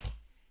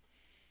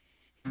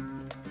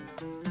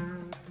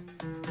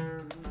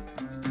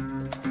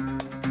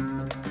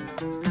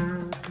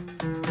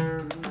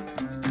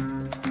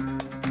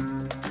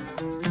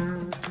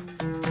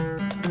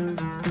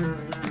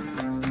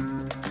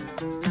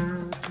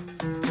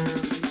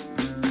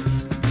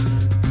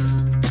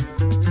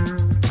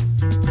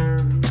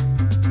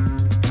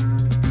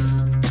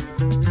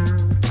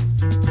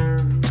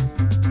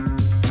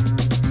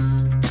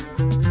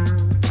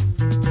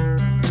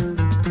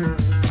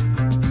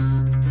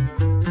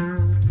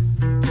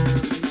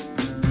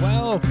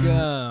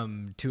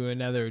Welcome to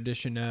another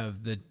edition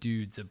of The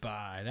Dudes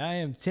Abide. I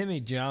am Timmy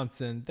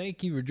Johnson.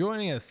 Thank you for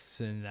joining us,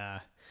 and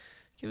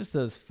give us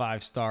those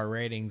 5-star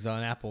ratings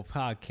on Apple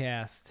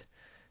Podcast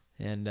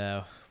and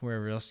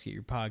wherever else you get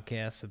your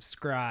podcast.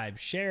 Subscribe,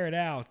 share it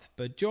out.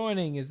 But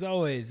joining, as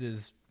always,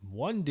 is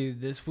one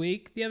dude this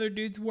week. The other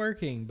dude's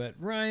working, but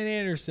Ryan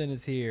Anderson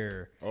is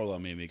here. Hola,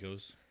 mi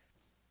amigos.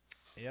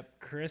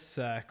 Yep, Chris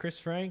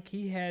Frank,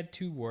 he had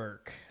to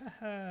work.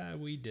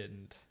 We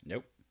didn't.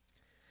 Nope.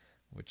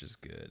 Which is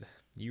good.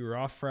 You were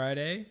off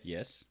Friday.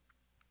 Yes.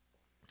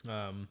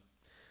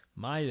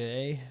 My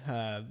day,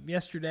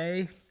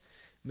 yesterday,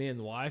 me and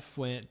the wife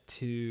went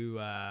to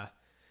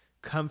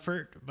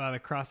Comfort by the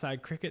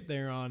Cross-Eyed Cricket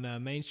there on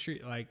Main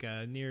Street, like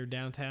near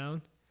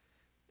downtown.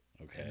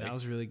 Okay. And that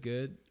was really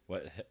good.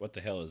 What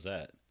the hell is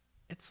that?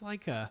 It's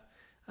like I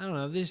don't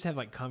know, they just have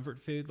like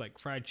comfort food, like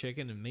fried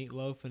chicken and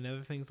meatloaf and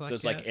other things like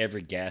that. So it's like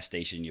every gas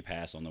station you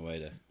pass on the way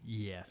to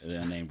the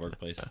unnamed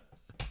workplace.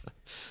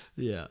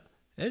 Yeah.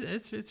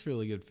 It's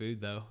really good food,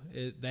 though.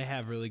 They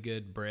have really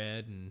good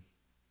bread, and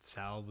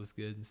salad was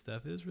good and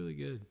stuff. It was really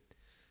good.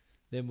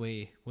 Then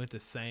we went to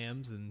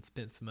Sam's and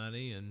spent some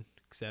money and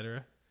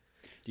etc.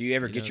 Do you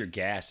ever get your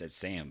gas at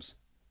Sam's?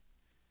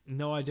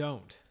 No, I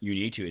don't. You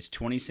need to. It's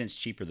 20 cents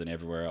cheaper than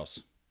everywhere else.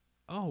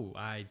 Oh,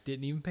 I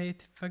didn't even pay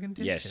fucking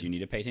attention. Yes, you need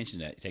to pay attention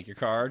to that. You take your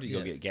card. You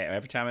go get gas.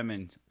 Every time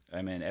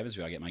I'm in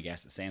Evansville, I get my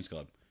gas at Sam's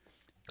Club.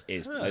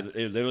 It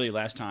literally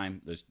last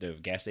time the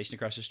gas station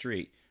across the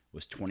street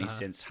was 20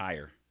 cents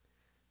higher.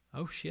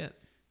 Oh, shit.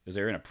 Because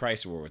they're in a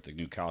price war with the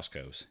new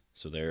Costco's.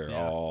 So they're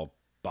all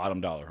bottom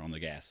dollar on the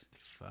gas.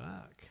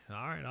 Fuck.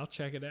 All right, I'll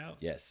check it out.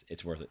 Yes,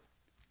 it's worth it.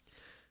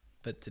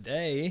 But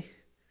today,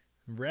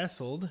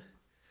 wrestled.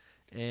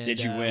 And,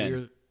 did you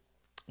win?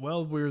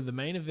 We were the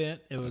main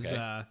event. It was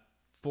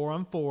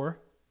 4-on-4,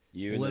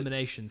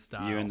 elimination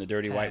style. You and the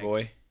dirty white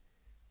boy?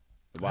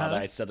 The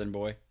wild-eyed southern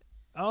boy?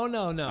 Oh,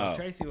 no. Oh.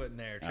 Tracy wasn't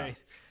there.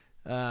 Tracy.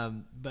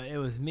 But it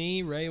was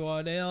me, Ray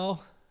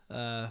Waddell,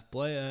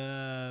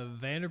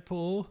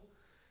 Vanderpool,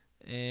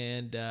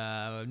 and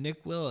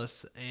Nick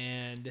Willis,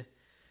 and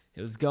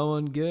it was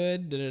going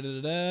good.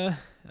 Then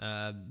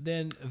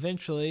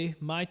eventually,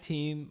 my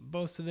team,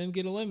 most of them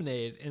get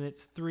eliminated, and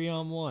it's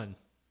 3-on-1.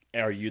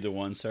 Are you the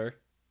one, sir?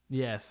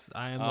 Yes,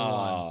 I am the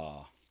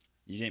one.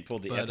 You didn't pull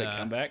the epic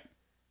comeback?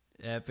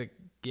 Epic,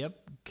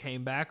 yep.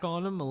 Came back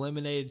on them,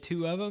 eliminated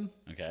 2 of them.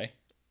 Okay.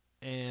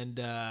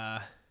 And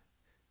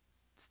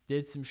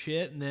did some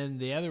shit, and then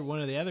one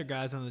of the other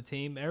guys on the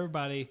team,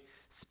 everybody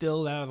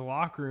spilled out of the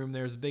locker room.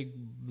 There's a big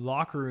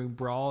locker room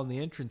brawl in the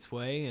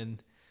entranceway,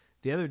 and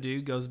the other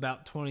dude goes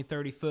about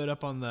 20-30 foot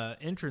up on the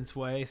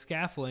entranceway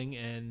scaffolding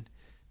and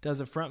does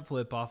a front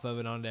flip off of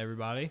it onto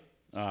everybody.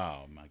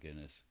 Oh my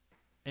goodness.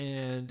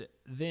 And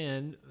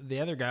then the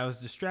other guy was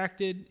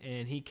distracted,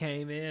 and he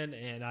came in,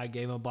 and I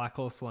gave him a black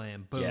hole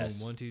slam. Boom, yes.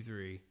 1, 2,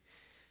 3.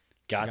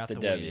 Got the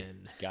W.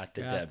 Win. Got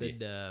the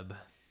dub.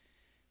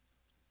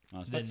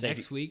 Then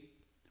next week.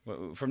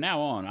 From now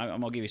on, I'm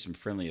going to give you some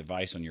friendly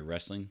advice on your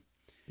wrestling.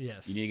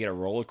 Yes. You need to get a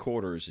roll of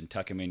quarters and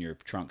tuck them in your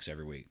trunks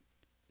every week.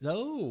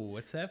 Oh,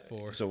 what's that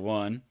for? So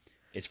one,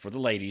 it's for the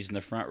ladies in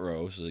the front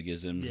row, so it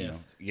gives them,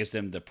 gives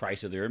them the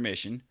price of their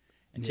admission.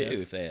 And two,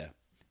 if they,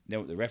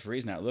 the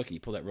referee's not looking, you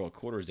pull that roll of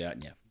quarters out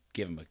and you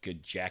give them a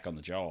good jack on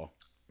the jaw.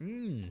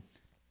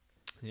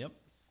 Yep,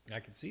 I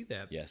can see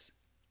that. Yes.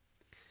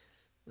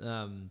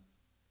 But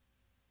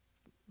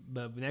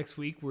next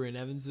week we're in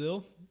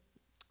Evansville,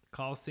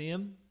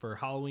 Coliseum for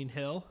Halloween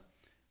Hell.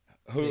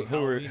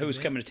 Who's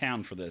coming to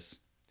town for this?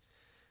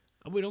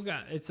 We don't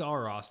got. It's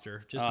our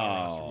roster, just our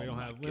roster. We don't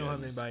have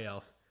anybody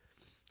else.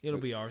 It'll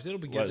be ours. It'll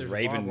be good. Was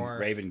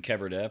Raven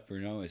covered up? Or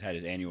no, it had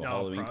his annual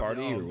Halloween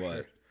party or what?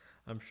 Sure.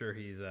 I'm sure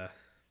he's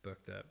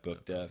booked up.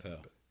 Booked up.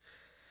 Hell.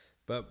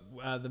 But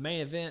the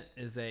main event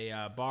is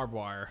a barbed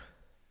wire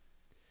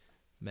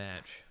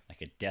match,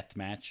 like a death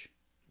match.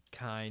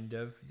 Kind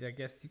of, I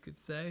guess you could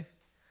say.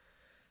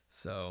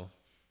 So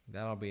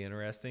that'll be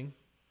interesting.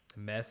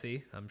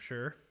 Messy, I'm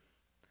sure.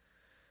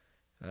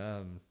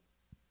 I'm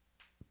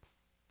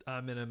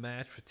in a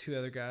match with 2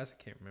 other guys.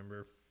 I can't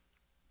remember.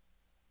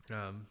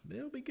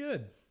 It'll be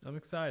good. I'm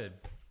excited.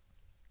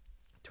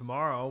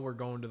 Tomorrow we're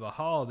going to the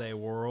Holiday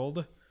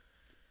World.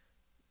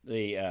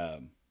 The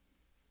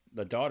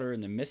daughter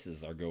and the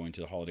missus are going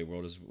to the Holiday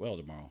World as well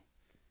tomorrow.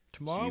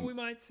 Tomorrow we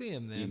might see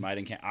him then. You might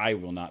encounter. I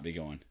will not be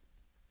going.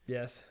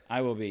 Yes.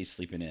 I will be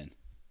sleeping in.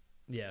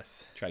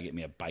 Yes. Try to get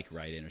me a bike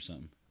ride in or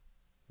something.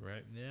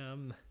 Right. Yeah.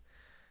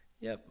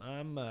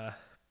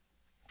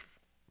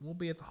 We'll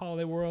be at the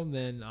Holiday World, and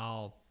then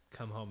I'll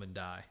come home and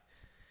die.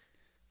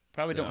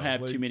 Probably don't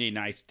have too many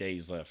nice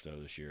days left though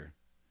this year.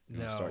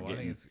 I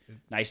think it's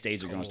nice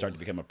days are going to start to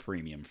become a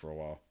premium for a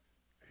while.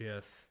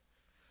 Yes.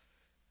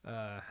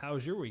 How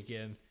was your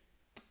weekend?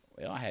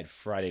 Well, I had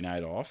Friday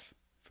night off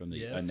from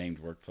the unnamed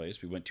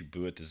workplace. We went to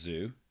Boo at the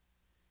Zoo.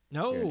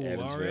 Oh,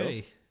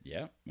 already.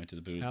 Yeah, went to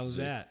the Boo at the Zoo. How was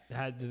that?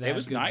 It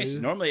was nice.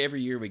 Boo? Normally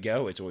every year we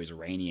go, it's always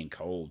rainy and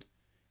cold.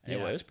 And it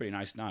was a pretty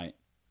nice night.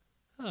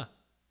 Huh.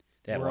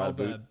 They had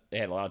They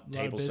had a lot of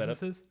tables set up.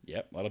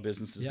 Yep, a lot of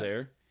businesses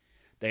there.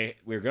 We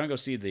were going to go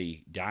see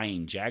the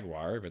dying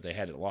Jaguar, but they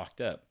had it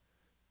locked up.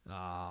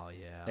 Oh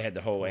yeah. They had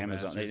the whole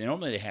Amazon.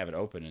 Normally they have it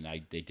open, and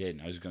they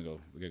didn't. We're gonna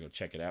go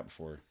check it out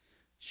before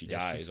she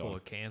dies. She's full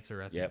of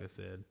cancer, I think they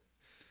said.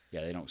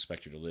 Yeah, they don't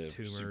expect her to live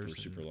tumors,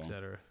 super long,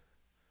 etc.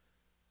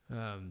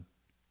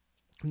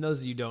 Those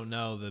of you who don't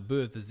know, the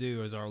Boo at the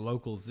Zoo is our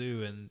local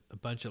zoo, and a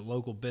bunch of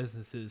local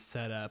businesses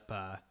set up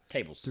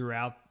tables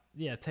throughout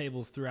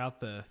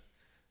the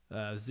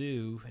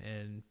zoo,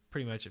 and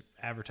pretty much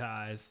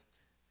advertise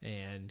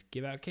and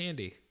give out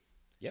candy.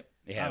 Yep,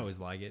 I always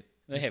like it.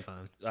 It's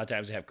fun. A lot of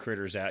times they have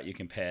critters out you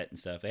can pet and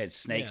stuff. They had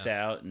snakes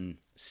out and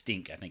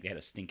stink. I think they had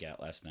a stink out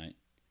last night.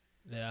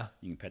 Yeah,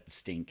 you can pet the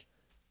stink.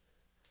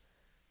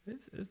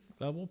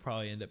 We'll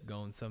probably end up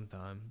going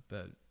sometime.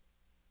 But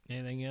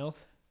anything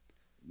else?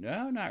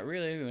 No, not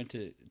really. We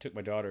took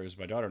my daughter. It was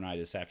my daughter and I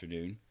this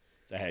afternoon.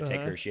 So I had to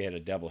take her. She had a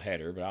double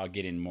header, but I'll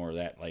get in more of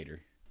that later.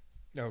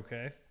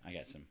 Okay. I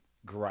got some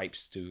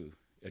gripes to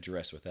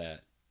address with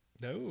that.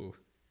 No.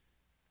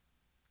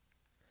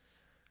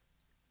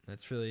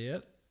 That's really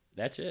it?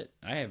 That's it.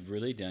 I have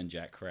really done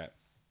jack crap.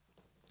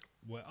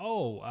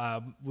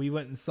 Well, we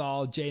went and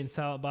saw Jay and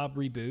Silent Bob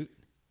Reboot.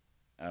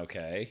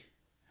 Okay.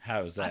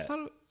 How was that? I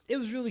thought it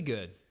was really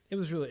good. It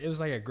was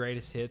like a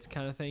greatest hits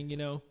kind of thing,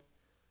 It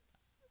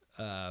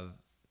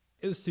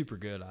was super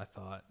good, I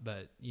thought.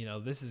 But,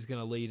 this is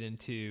going to lead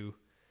into,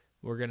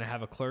 we're going to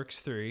have a Clerks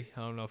 3. I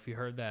don't know if you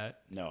heard that.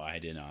 No, I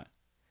did not.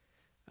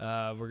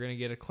 We're going to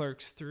get a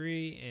Clerks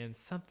 3 and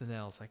something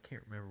else. I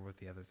can't remember what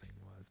the other thing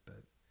was,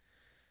 but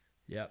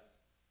yep.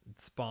 It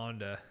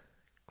spawned a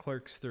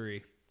Clerks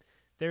 3.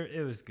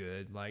 It was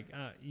good. Like,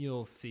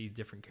 you'll see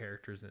different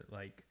characters that,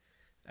 like,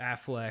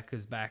 Affleck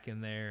is back in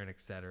there and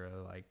etc.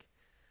 Like,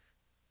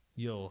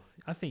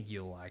 I think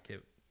you'll like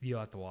it.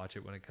 You'll have to watch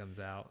it when it comes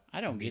out.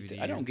 I don't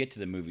get to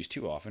the movies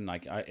too often.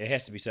 Like, it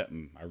has to be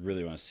something I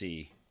really want to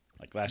see.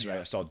 Like last week,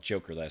 I saw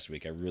Joker last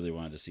week. I really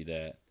wanted to see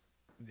that.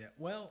 Yeah.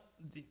 Well,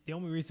 the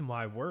only reason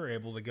why we're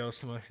able to go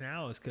so much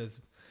now is because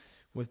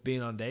with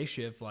being on day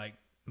shift, like,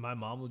 my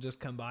mom will just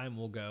come by and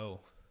we'll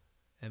go,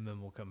 and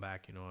then we'll come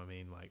back. You know what I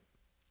mean? Like,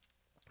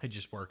 it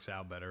just works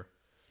out better.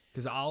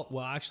 Because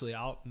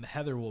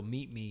Heather will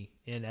meet me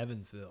in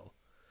Evansville.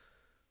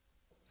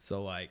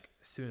 So, like,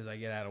 as soon as I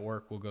get out of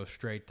work, we'll go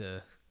straight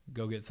to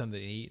go get something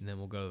to eat, and then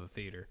we'll go to the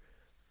theater.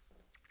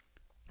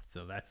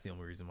 So that's the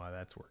only reason why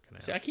that's working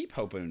out. See, I keep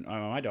hoping.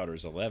 My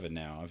daughter's 11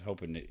 now. I'm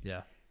hoping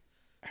that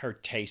her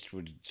taste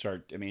would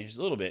start. I mean, it's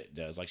a little bit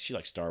does. Like, she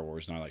likes Star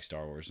Wars, and I like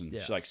Star Wars, and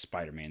she likes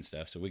Spider-Man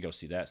stuff. So we go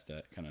see that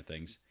stuff, kind of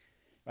things.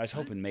 I was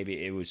hoping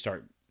maybe it would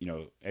start.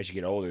 As you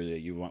get older,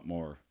 that you want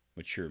more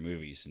mature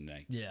movies, and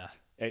I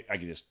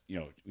could just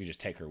we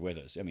just take her with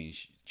us. I mean,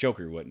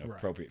 Joker wasn't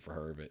appropriate for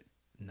her, but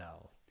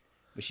no.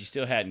 But she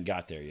still hadn't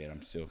got there yet.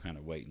 I'm still kind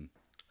of waiting.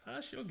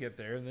 She'll get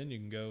there, and then you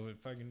can go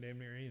with fucking damn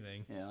near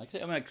anything. Yeah,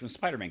 like when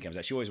Spider-Man comes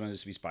out, she always wants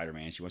to be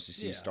Spider-Man. She wants to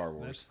see Star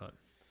Wars. That's fun.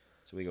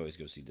 So we always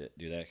go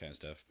do that kind of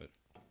stuff. But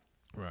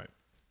right,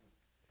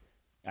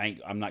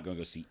 I'm not going to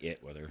go see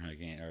it with her. I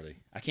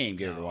can't even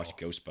get her to watch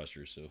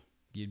Ghostbusters. So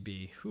you'd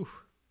be,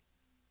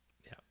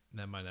 yeah,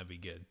 that might not be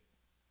good.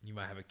 You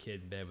might have a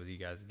kid in bed with you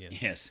guys again.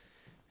 Yes,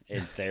 in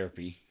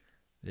therapy.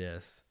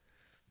 Yes.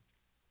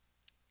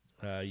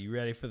 You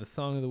ready for the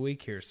song of the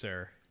week here,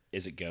 sir?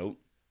 Is it GOAT?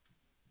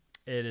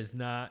 It is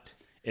not.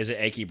 Is it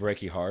Achy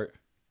Breaky Heart?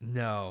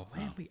 No.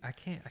 Man, I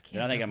can't.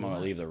 Then I think I'm going to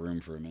leave the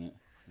room for a minute.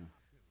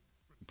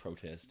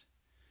 Protest.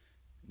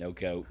 No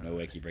GOAT,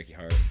 no Achy Breaky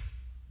Heart.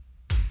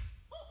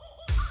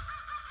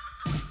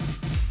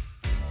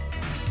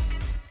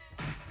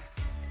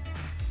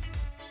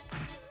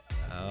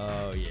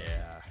 Oh,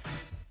 yeah.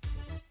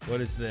 What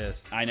is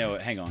this? I know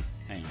it. Hang on.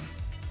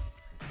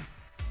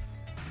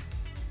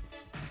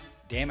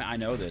 Damn it, I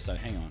know this.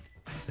 Hang on.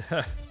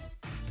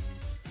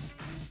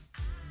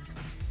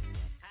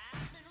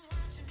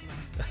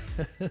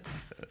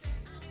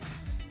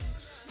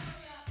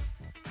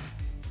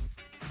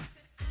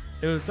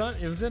 It was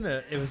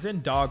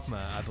in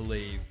Dogma, I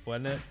believe,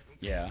 wasn't it?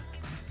 Yeah.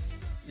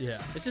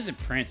 Yeah. This isn't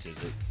Prince,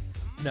 is it?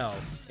 No.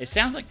 It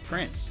sounds like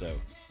Prince,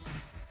 though.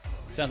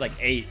 It sounds like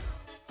 80s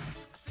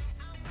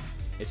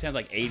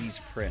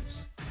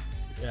Prince.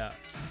 Yeah.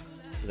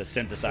 The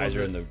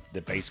synthesizer and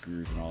the bass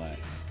groove and all that.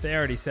 They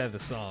already said the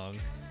song.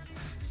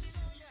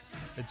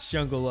 It's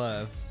Jungle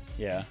Love.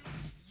 Yeah.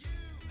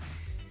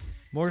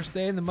 More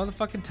stay in the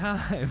motherfucking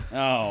time.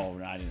 Oh,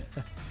 no, I didn't.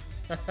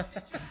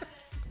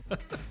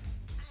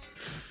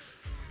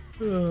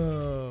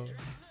 Oh.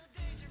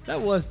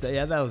 That was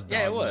Dogma.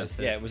 Yeah, it was.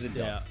 Yeah, it was in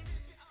Dogma. Yeah.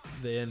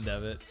 The end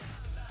of it.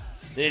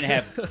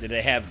 Did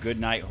they have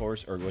Goodnight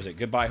Horse, or was it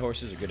Goodbye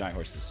Horses or Goodnight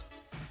Horses?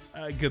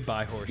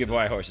 Goodbye Horses.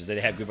 Goodbye Horses. Did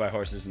they have Goodbye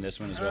Horses in this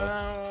one as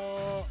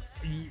well?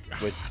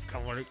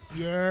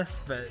 Yes,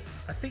 but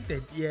I think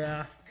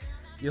yeah.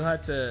 You'll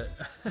have to.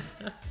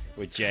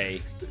 With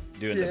Jay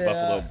doing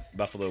the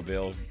Buffalo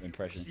Bill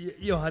impression.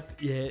 You'll have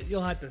to.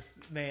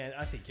 Man,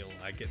 I think you'll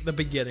like it. The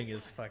beginning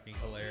is fucking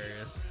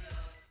hilarious.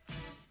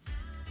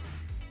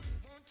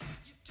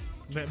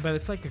 but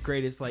it's like the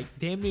greatest. Like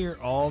damn near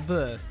all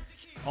the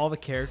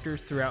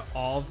characters throughout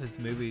all of his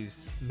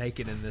movies make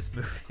it in this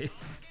movie.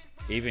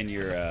 Even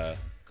your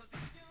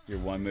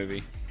one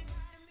movie.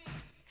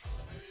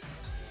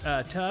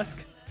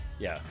 Tusk.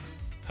 Yeah.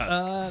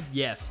 Tusk.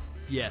 Yes.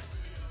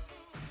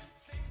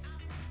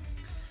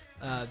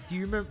 Do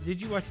you remember?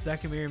 Did you watch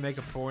Zack and Miri make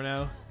a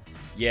porno?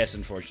 Yes,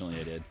 unfortunately,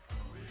 I did.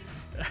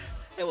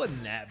 It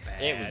wasn't that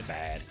bad. It was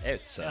bad.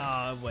 It sucked.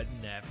 Oh, it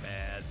wasn't that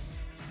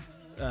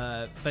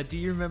bad. But do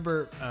you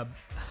remember?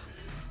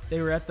 They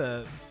were at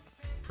the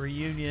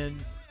reunion,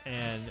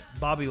 and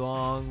Bobby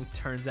Long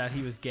turns out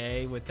he was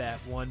gay with that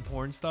one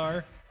porn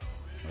star.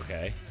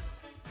 Okay.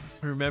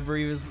 Remember,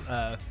 he was.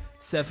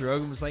 Seth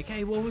Rogen was like,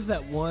 "Hey, what was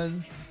that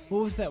one?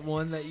 What was that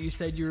one that you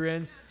said you were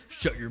in?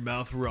 Shut your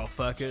mouth, or I'll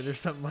fuck it," or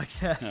something like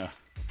that. Huh.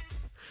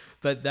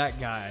 But that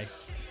guy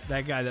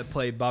that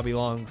played Bobby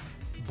Long's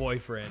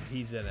boyfriend,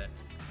 he's in it.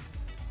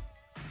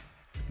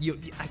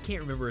 I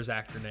can't remember his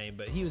actor name,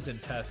 but he was in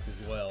Tusk as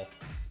well.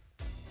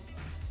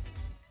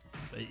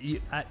 But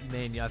I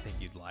think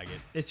you'd like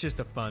it. It's just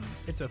a fun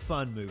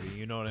movie.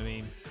 You know what I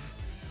mean?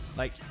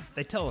 Like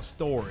they tell a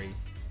story,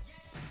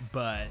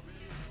 but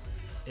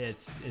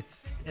it's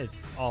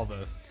all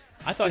the.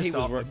 I thought he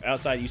was working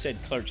outside. You said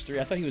Clerks 3.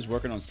 I thought he was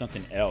working on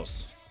something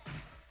else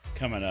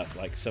coming up,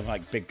 like some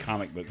big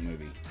comic book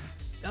movie.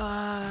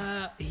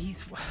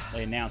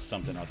 They announced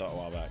something. I thought a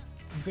while back.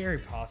 Very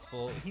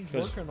possible. He's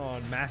working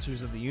on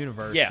Masters of the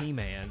Universe, yeah.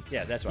 He-Man.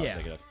 Yeah, that's what I was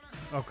thinking of.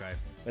 Okay.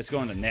 It's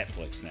going to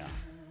Netflix now.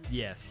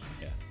 Yes.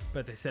 Yeah.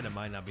 But they said it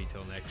might not be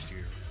till next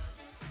year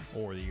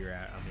or the year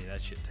out. I mean,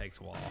 that shit takes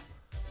a while.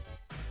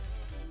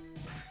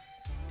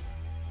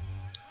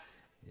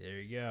 There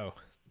you go.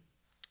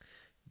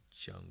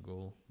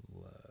 Jungle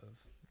Love.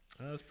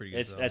 Oh, that's pretty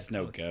good. That's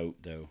no goat,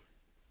 though.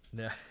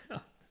 No.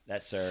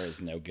 That, sir,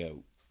 is no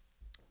goat.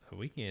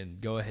 We can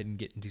go ahead and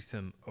get into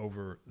some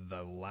over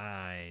the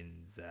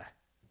lines.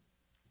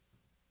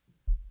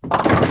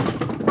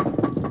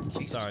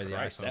 Jesus Sorry,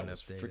 Christ, the iPhone that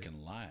was updated.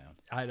 freaking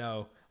loud. I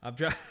know. I'm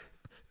trying.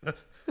 I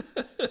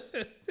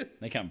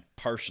think I'm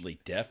partially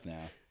deaf now.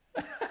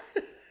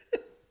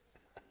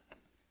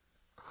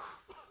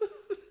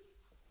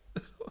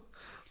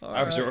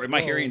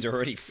 My hearing's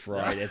already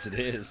fried as it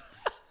is.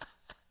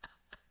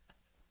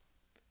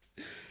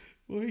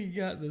 What do you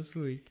got this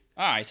week?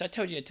 All right, so I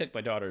told you I took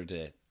my daughter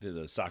to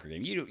the soccer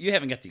game. You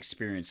haven't got the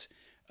experience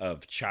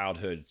of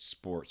childhood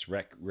sports,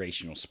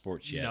 recreational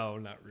sports yet. No,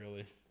 not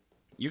really.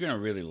 You're gonna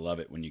really love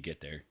it when you get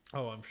there.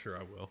 Oh, I'm sure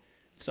I will.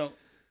 So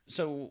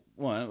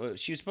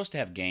she was supposed to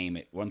have a game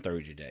at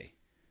 1:30 today.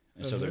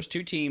 And so there's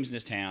two teams in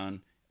this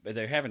town, but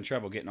they're having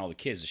trouble getting all the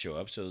kids to show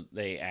up. So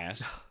they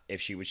asked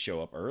if she would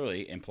show up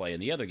early and play in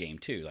the other game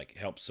too, like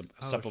help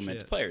supplement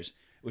the players.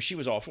 Well, she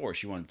was all for it.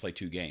 She wanted to play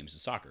two games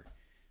of soccer.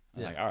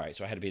 I'm like, all right,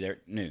 so I had to be there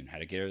at noon. Had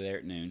to get her there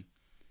at noon.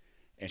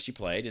 And she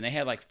played, and they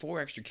had like 4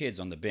 extra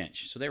kids on the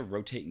bench. So they were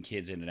rotating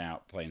kids in and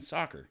out playing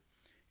soccer.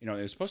 It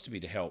was supposed to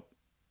be to help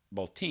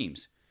both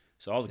teams.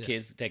 So all the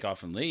kids take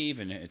off and leave,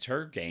 and it's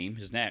her game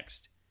is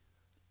next.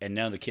 And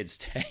none of the kids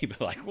stay, but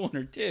like 1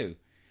 or 2.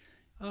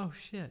 Oh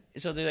shit!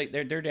 So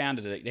they're down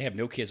to they have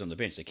no kids on the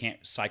bench. They can't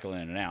cycle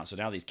in and out. So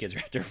now these kids are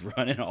out there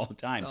running all the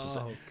time.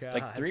 So God.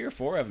 Like 3 or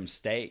 4 of them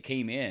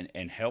came in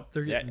and helped.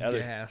 They're getting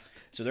gassed.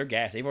 So they're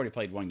gassed. They've already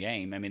played 1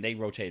 game. I mean, they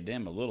rotated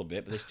them a little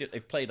bit, but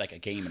they've played like a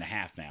game and a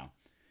half now.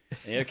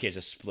 And the other kids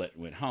just split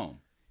and went home.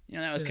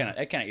 That was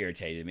that kind of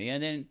irritated me.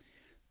 And then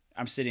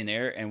I'm sitting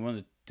there, and one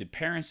of the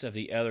parents of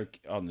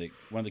one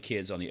of the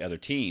kids on the other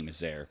team is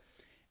there,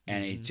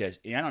 and he just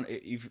I don't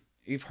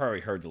you've probably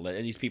heard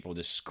these people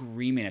just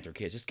screaming at their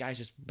kids. This guy's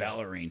just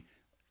bellowing,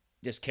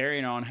 just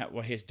carrying on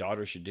what his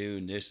daughter should do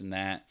and this and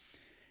that,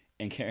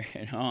 and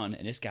carrying on.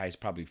 And this guy's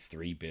probably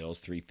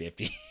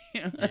 $3.50.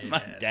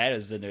 My dad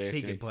is in there.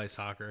 He can play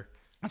soccer.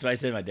 That's what I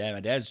said to my dad.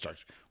 My dad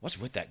starts, "What's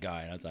with that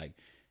guy?" And I was like,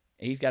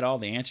 he's got all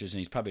the answers, and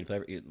he's probably,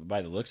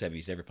 by the looks of it,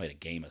 he's never played a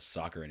game of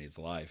soccer in his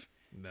life.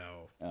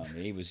 No.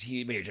 He was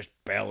just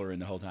bellowing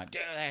the whole time. Do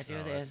this.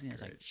 And I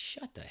was like,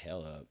 shut the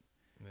hell up.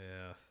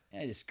 Yeah.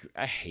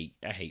 I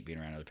hate being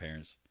around other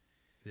parents.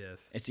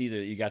 Yes. It's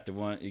either you got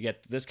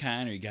this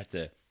kind, or you got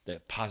the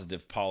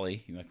positive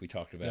Polly, like we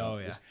talked about. Oh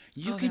yeah.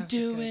 You can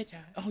do it.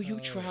 Oh, you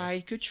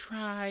tried. Good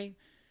try.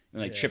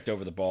 And they tripped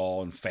over the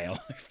ball and fell on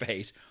their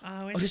face.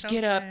 Oh, just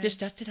get up. Just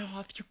dust it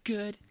off. You're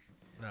good.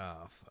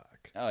 Oh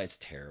fuck. Oh, it's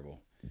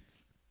terrible.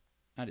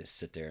 I just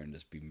sit there and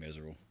just be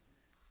miserable.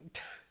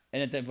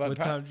 And what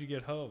time did you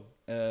get home?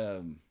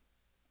 I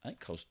think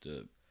close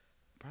to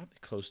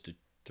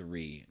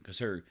 3, because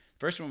her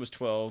first one was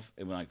 12.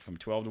 It went like from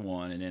 12 to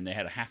 1, and then they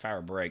had a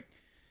half-hour break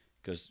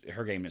because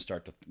her game didn't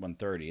start to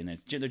 1:30, and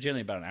then they're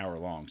generally about an hour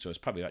long, so it's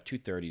probably about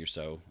 2:30 or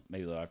so,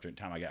 maybe a little after the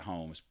time I got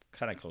home. It's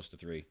kind of close to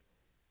 3.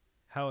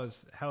 How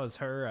was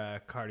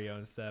her cardio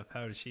and stuff?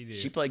 How did she do?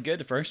 She played good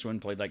the first one,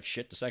 played like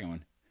shit the second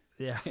one.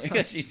 Yeah.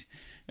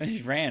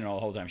 she ran all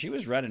the whole time. She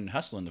was running and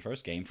hustling the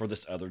first game for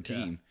this other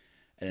team,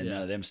 and then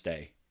none of them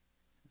stay.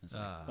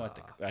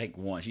 Like, I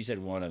think she said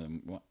one of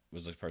them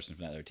was the person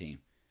from that other team.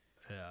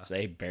 Yeah. So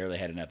they barely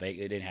had enough. They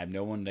didn't have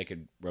no one they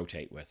could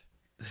rotate with.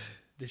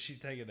 Did she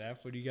take a nap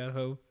when you got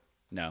home?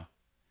 No.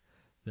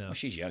 No. Well,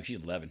 she's young.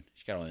 She's 11.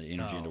 She's got all the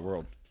energy in the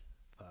world.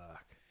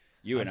 Fuck.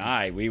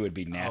 We would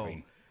be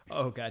napping.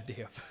 Oh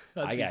goddamn.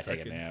 I gotta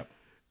take a nap.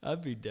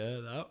 I'd be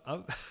done.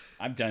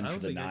 I'm done for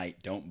the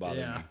night. Don't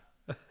bother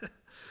me.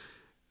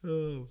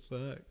 Oh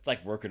fuck. It's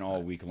like working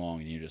all week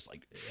long and you're just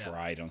like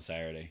fried on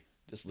Saturday.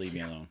 Just leave me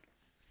alone.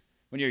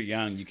 When you're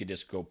young, you could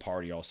just go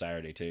party all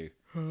Saturday too.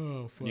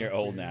 Oh fuck. When you're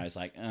old now, it's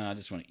like, I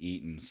just want to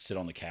eat and sit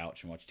on the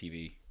couch and watch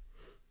TV.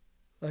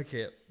 I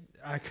can't.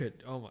 I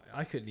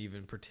couldn't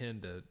even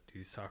pretend to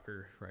do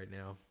soccer right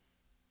now.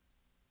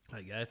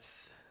 Like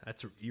that's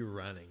you're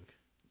running.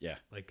 Yeah.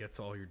 Like that's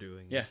all you're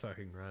doing is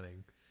fucking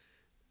running.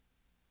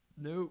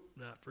 Nope,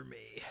 not for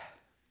me.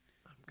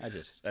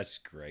 That's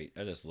great.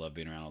 I just love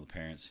being around all the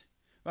parents.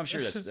 Well, I'm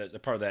sure that's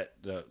part of that.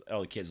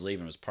 All the kids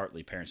leaving was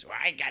partly parents. Well,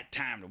 I ain't got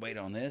time to wait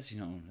on this.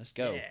 Let's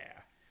go. Yeah.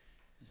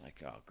 It's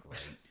like, oh,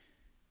 great.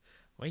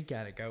 We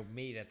gotta go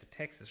meet at the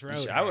Texas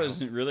Road. I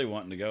wasn't really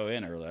wanting to go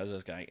in early. I was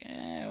just like,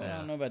 I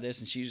don't know about this.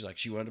 And she's like,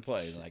 she wanted to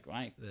play. Like, well,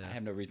 I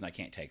have no reason I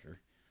can't take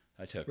her.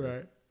 I took her.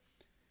 Right.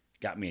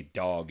 Got me a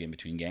dog in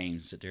between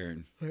games. Sit there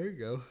and. There you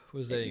go.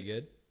 Was that any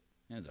good?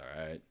 That's all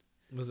right.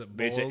 Was it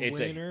boiled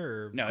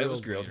wiener or no? It was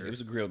grilled. Wiener? It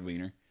was a grilled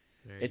wiener.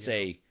 It's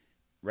a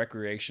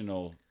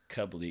recreational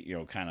cub league,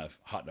 kind of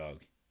hot dog.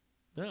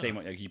 Oh. Same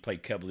way like you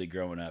played cub league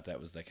growing up. That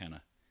was that kind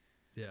of.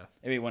 Yeah.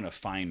 Maybe one of a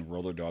fine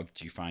roller dog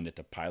that you find at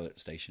the pilot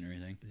station or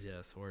anything.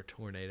 Yes, or a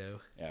tornado.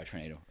 Yeah, a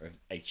tornado. Or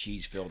a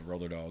cheese-filled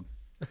roller dog.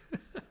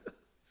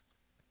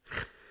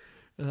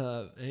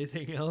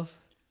 Anything else?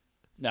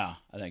 No,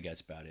 I think that's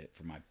about it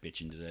for my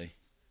bitching today.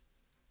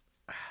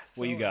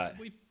 So what you got?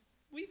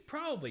 We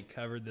probably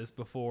covered this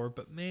before,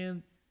 but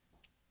man,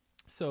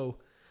 so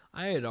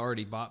I had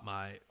already bought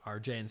our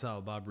Jay and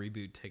Silent Bob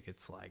reboot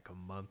tickets like a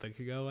month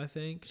ago, I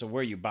think. So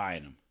where are you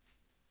buying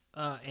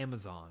them?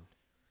 Amazon.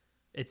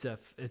 It's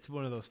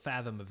one of those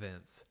Fathom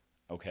events.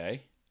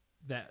 Okay.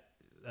 That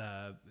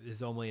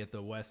is only at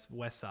the west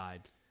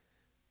side.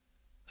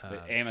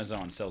 But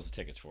Amazon sells the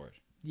tickets for it.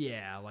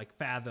 Yeah, like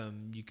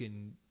Fathom, you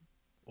can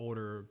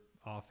order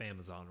off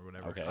Amazon or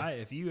whatever. Okay.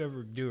 If you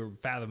ever do a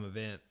Fathom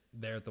event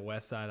there at the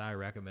west side, I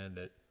recommend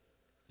it.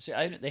 See,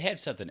 they had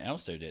something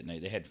else though, didn't they?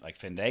 They had like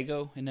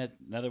Fandango, and that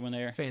another one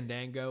there.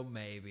 Fandango,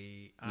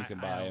 maybe. You can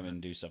buy them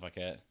and do stuff like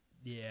that.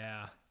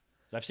 Yeah.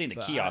 I've seen the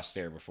kiosk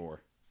there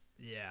before.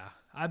 Yeah,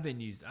 I've been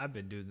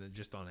doing it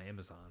just on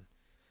Amazon,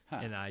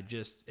 and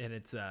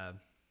it's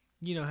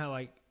you know how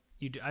like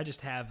I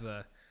just have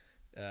a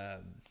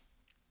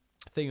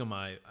thing on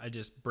I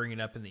just bring it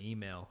up in the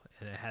email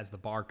and it has the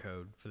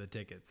barcode for the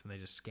tickets and they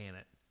just scan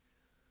it.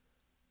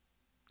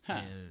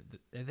 Huh.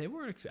 And they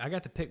weren't. I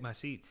got to pick my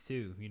seats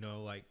too.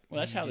 Like well,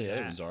 that's how the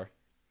other ones are.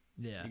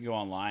 Yeah, you can go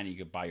online, you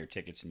can buy your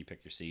tickets, and you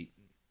pick your seat.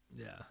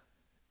 Yeah,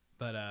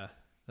 but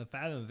the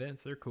Fathom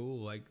events, they're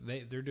cool. Like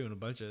they're doing a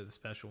bunch of the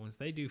special ones.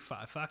 They do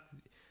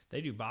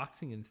they do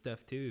boxing and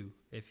stuff too.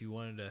 If you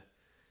wanted to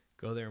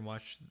go there and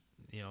watch,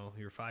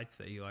 your fights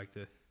that you like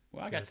to.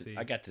 Well, I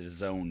got the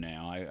Zone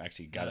now. I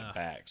actually got it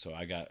back, so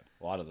I got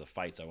a lot of the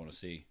fights I want to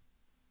see.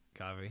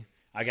 Copy.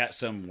 I got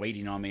some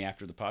waiting on me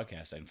after the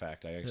podcast. In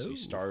fact, I actually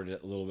started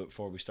it a little bit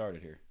before we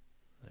started here.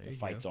 The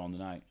fight's on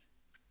tonight.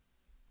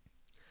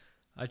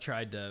 I've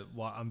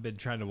been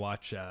trying to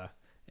watch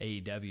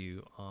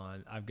AEW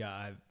on. I've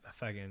got a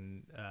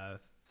fucking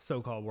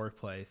so-called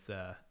workplace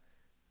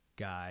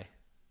guy.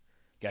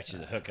 Got you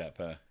the hookup,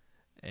 huh?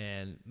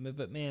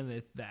 But man,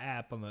 it's the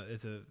app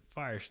it's a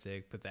Fire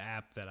Stick, but the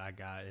app that I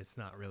got, it's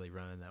not really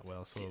running that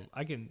well. So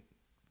I can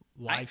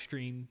live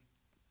stream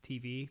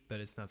TV, but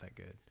it's not that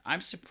good.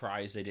 I'm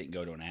surprised they didn't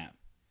go to an app.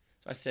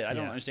 So I said I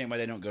don't understand why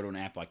they don't go to an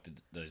app like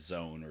the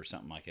Zone or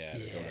something like that.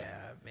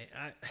 Yeah, man.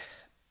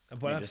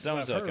 The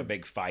Zone's like a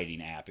big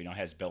fighting app. It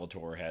has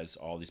Bellator, has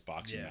all these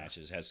boxing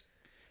matches, has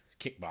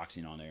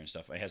kickboxing on there and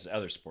stuff. It has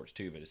other sports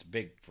too, but it's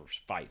big for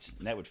fights,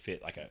 and that would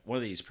fit like one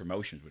of these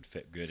promotions would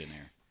fit good in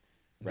there.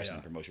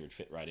 Wrestling promotion would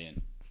fit right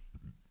in.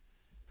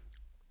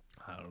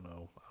 I don't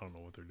know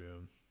what they're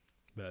doing,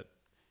 but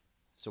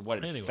so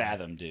what did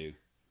Fathom do?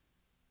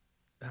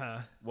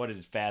 What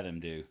did Fathom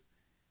do?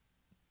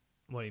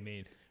 What do you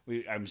mean?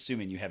 I'm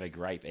assuming you have a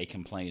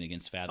complaint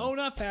against Fathom. Oh,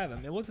 not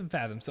Fathom. It wasn't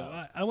Fathom.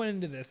 So I went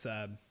into this.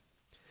 I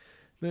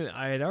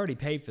had already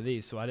paid for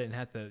these, so I didn't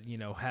have to,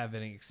 have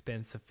any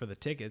expense for the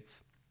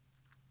tickets.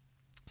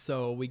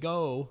 So we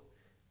go,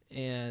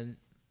 and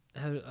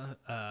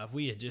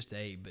we had just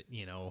ate, but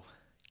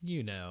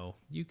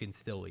you can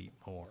still eat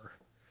more.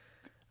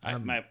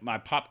 My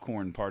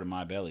popcorn part of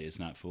my belly is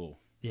not full.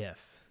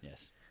 Yes.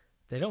 Yes.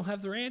 They don't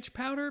have the ranch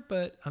powder,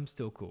 but I'm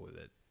still cool with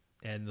it.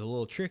 And the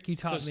little trick you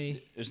taught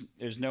me.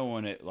 There's no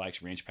one that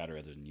likes ranch powder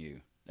other than you.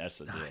 That's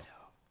the deal. I know.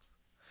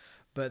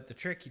 But the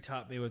trick you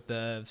taught me with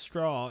the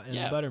straw and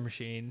the butter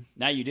machine.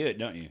 Now you do it,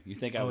 don't you? You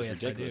think I was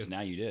ridiculous.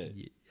 Now you do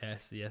it.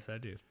 Yes, I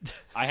do.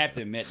 I have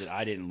to admit that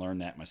I didn't learn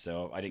that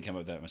myself. I didn't come up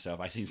with that myself.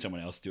 I seen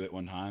someone else do it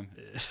one time.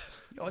 You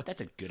know what?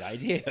 That's a good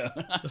idea.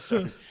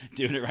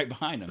 Doing it right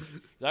behind them.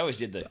 I always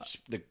did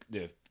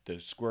the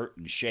squirt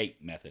and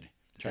shake method.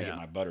 Trying to get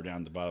my butter down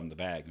to the bottom of the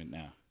bag. But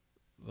now.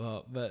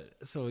 Well, but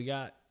so we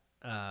got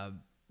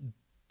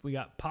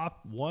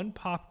one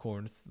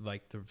popcorn,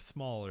 like the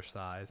smaller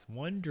size,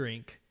 one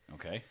drink,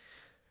 Okay.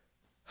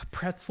 a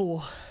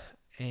pretzel,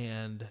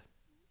 and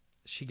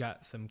she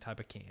got some type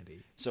of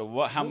candy. So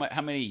what? How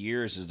many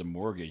years is the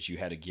mortgage you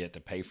had to get to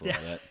pay for all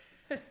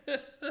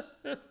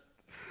that?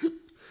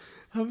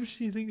 How much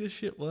do you think this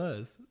shit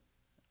was?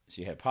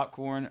 So you had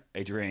popcorn,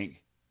 a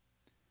drink,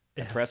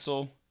 a Yeah.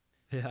 pretzel,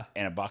 Yeah.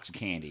 and a box of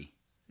candy.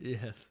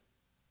 Yes.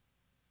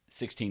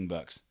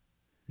 $16.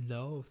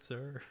 No,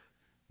 sir.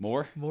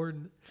 More? More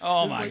than.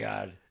 Oh it was my like-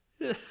 god!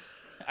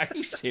 Are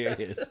you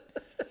serious?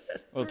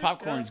 Well, the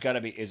popcorn's got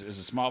to be is a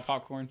small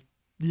popcorn.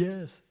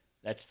 Yes.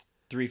 That's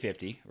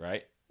 $3.50,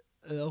 right?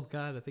 Oh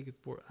God, I think it's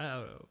more. I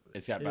don't know.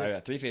 It's got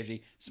about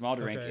 $3.50. Small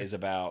drink Okay. is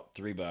about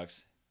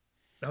 $3.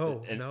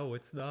 Oh And no,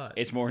 it's not.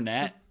 It's more than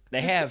that. They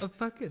It's have a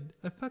fucking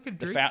the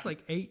drink's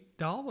like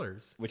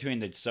 $8. between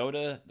the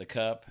soda, the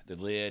cup, the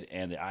lid,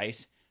 and the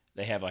ice.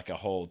 They have like a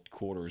whole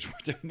quarter's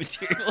worth of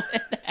material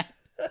in that,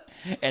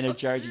 and they're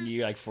charging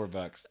you like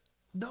 $4.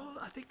 No,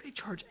 I think they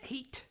charge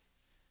 $8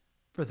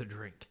 for the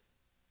drink.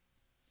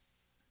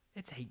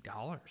 It's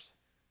 $8.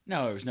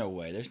 No, there's no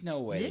way. There's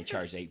no way they Yes.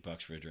 charge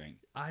 $8 for a drink.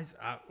 Or Are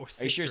you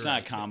 $6 sure it's or not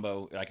a $8.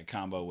 combo, like a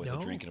combo with a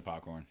No. drink and a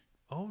popcorn?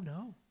 Oh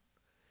no.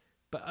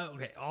 But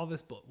okay, all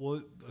this.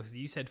 Well,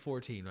 you said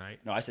 14, right?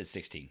 No, I said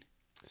 16.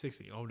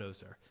 60. Oh no,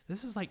 sir.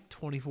 This is like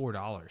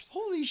 $24.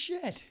 Holy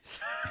shit!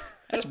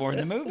 That's more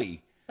than the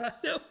movie. I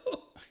know.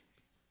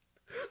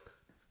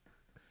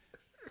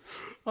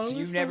 So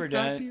you've never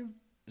done.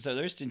 So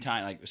there's been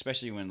time, like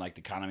especially when like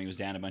the economy was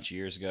down a bunch of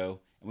years ago,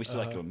 and we still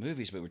like going to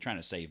movies, but we're trying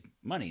to save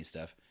money and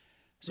stuff.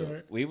 So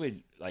Right. we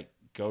would like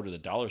go to the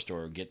dollar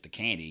store and get the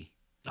candy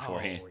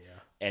beforehand, Oh, yeah.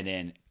 and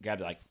then grab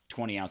like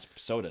 20-ounce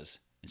sodas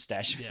and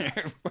stash them Yeah.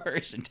 in our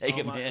purse and take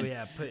them in.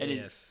 Yeah, and, then-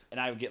 yes. and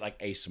I would get like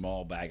a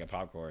small bag of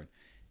popcorn,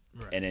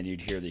 Right. and then you'd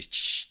hear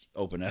these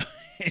open up,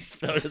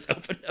 sodas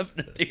open up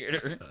in the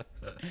theater.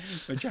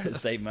 We're trying to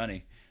save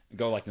money.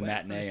 Go like the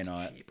matinee it's and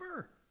all that.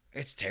 cheaper.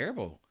 It's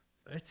terrible.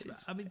 It's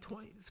I mean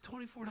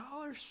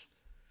 $24.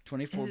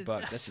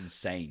 $24. That's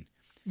insane.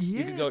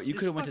 Yes, could go- you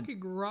could have went to-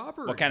 fucking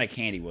robbery. What kind of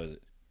candy was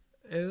it?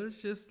 It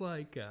was just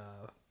like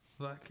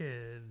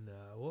fucking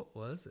what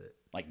was it?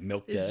 Like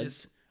Milk It's Duds?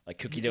 just- Like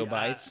cookie dough Yeah.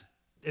 bites?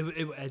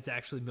 It's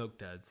actually Milk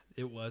Duds.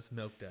 It was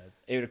Milk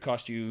Duds. It would have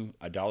cost you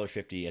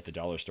 $1.50 at the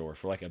dollar store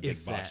for like a big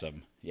If box that. of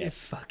them. It's Yes.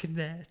 fucking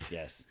that.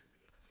 Yes.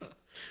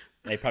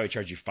 They probably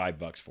charge you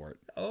 $5 for it.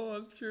 Oh,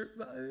 I'm sure it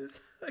was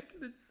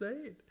fucking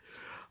insane.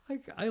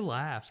 Like I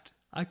laughed.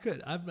 I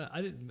could. I'm not.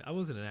 I didn't. I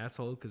wasn't an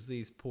asshole because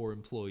these poor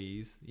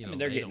employees. You know, I mean,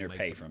 they're they getting their don't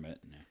pay make from it.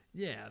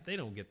 Yeah, they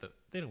don't get the.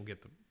 They don't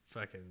get the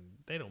fucking.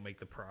 They don't make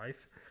the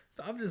price.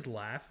 So I'm just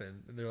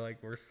laughing, and they're like,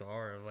 "We're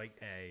sorry." I'm like,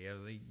 "Hey, I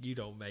mean, you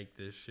don't make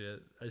this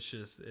shit. It's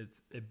just.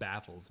 It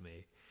baffles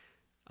me.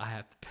 I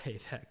have to pay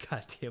that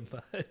goddamn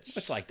much."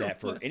 It's like that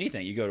for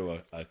anything. You go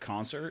to a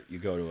concert, you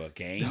go to a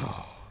game.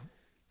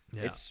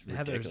 Yeah. It's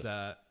ridiculous.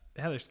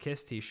 Heather's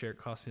Kiss T-shirt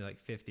cost me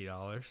like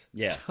 $50.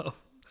 Yeah. So,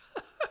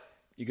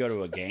 You go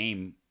to a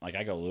game, like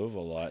I go to Louisville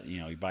a lot, you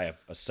know, you buy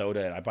a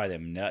soda and I buy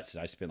them nuts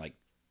and I spend like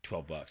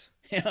 $12.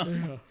 You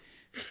know?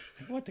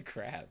 What the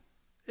crap?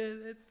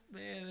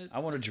 man, I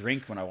want to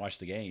drink when I watch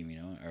the game, you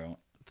know. Or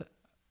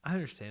I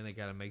understand they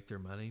got to make their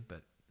money,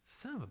 but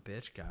son of a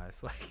bitch,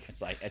 guys,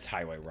 it's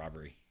highway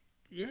robbery.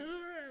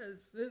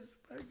 yes, it's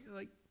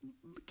like,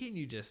 can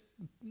you just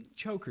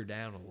choke her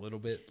down a little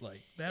bit?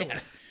 Like that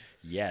was.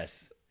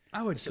 Yes.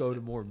 I would go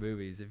to more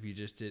movies if you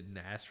just didn't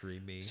ask for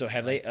me. So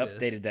have like they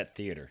updated that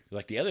theater?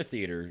 Like the other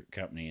theater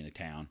company in the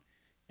town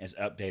has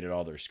updated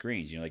all their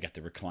screens. You know, they got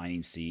the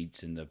reclining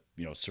seats and the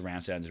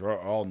surround sound. They're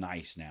all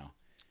nice now.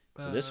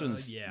 So this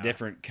one's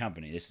different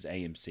company. This is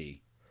AMC.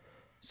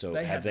 So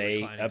They have the they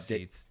reclining updated?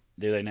 seats.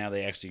 Do they now?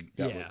 They actually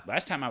got. Yeah.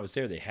 Last time I was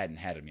there, they hadn't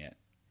had them yet.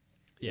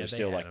 Yeah, They're they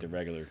still had like the 'em.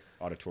 regular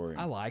auditorium.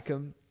 I like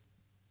them,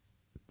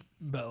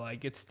 but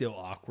like it's still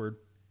awkward.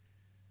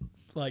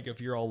 Like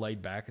if you're all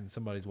laid back and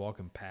somebody's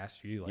walking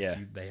past you, like Yeah.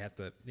 they have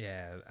to.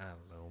 Yeah, I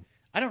don't know.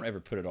 I don't ever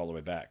put it all the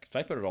way back. If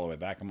I put it all the way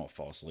back, I'm gonna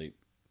fall asleep.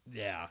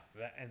 Yeah,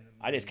 and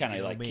I just kind of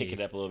you know like kick me.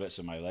 it up a little bit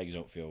so my legs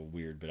don't feel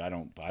weird, but I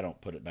don't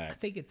put it I back.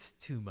 think it's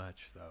too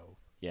much though.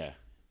 Yeah,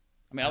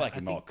 I mean I like I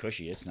them all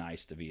cushy. It's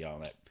nice to be all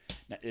that.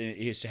 It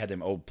used to have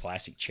them old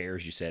plastic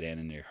chairs you sat in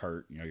and they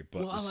hurt. You know your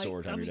butt was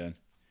sore time you're done.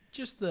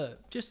 Just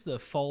the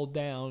fold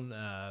down,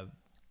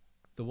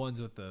 the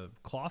ones with the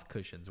cloth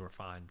cushions were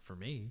fine for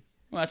me.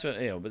 Well, that's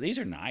what but these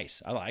are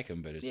nice. I like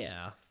them, but it's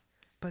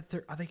But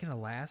are they going to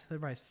last?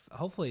 Everybody's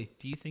hopefully.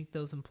 Do you think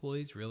those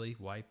employees really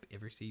wipe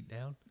every seat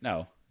down?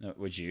 no.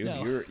 Would you?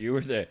 No. You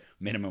were the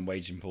minimum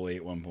wage employee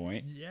at one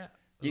point. Yeah.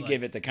 You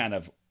give it the kind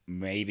of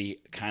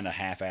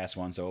half-ass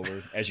once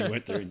over as you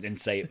went through and didn't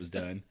say it was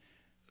done.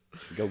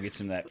 Go get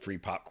some of that free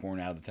popcorn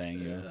out of the thing.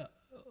 You know?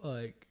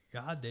 Like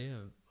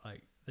goddamn,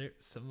 like there's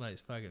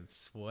somebody's fucking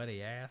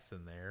sweaty ass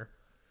in there,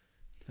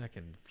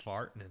 fucking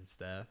farting and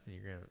stuff. And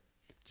you're gonna.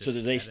 So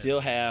do they still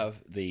have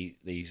the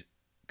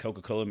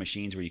Coca-Cola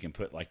machines where you can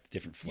put like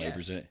different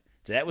flavors in it?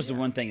 So that was the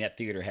one thing that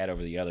theater had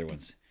over the other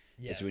ones.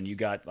 Yes. It's when you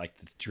got like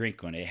the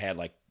drink one. It had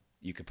like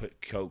you could put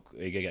Coke.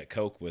 You got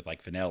Coke with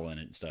like vanilla in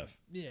it and stuff.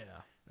 Yeah,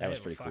 that was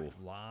pretty cool.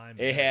 Lime.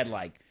 It had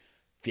like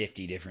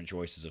 50 different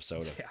choices of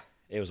soda. Yeah,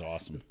 it was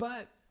awesome.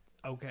 But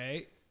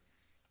okay,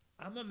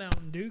 I'm a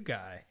Mountain Dew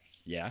guy.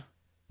 Yeah,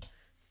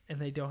 and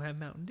they don't have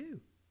Mountain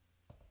Dew.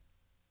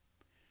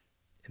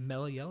 And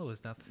Mellow Yellow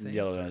is not the same.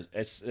 Yellow.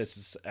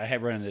 It's I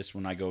have run into this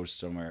when I go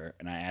somewhere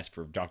and I ask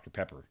for Dr.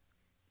 Pepper,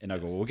 and I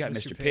go, "Well, we got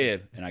Mr.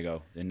 Pibb," and I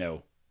go, "Then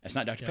no, that's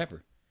not Dr.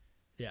 Pepper."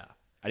 Yeah.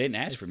 I didn't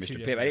ask for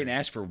Mr. Pibb. I didn't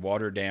ask for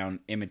watered down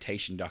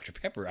imitation Dr.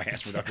 Pepper. I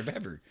asked for Dr.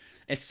 Pepper.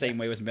 It's the same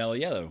way with Mellow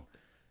Yellow.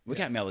 We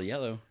got Mellow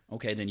Yellow.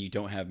 Okay, then you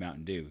don't have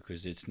Mountain Dew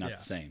because it's not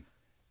the same.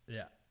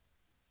 Yeah.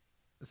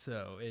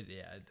 So it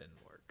didn't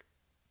work.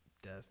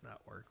 Does not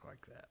work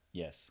like that.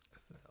 Yes.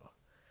 So,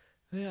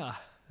 yeah,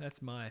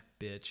 that's my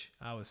bitch.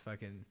 I was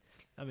fucking.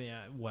 I mean,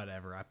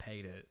 whatever. I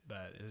paid it,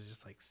 but it was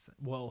just like,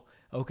 well,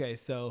 okay.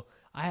 So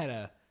I had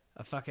a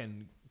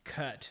fucking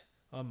cut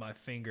on my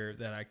finger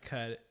that I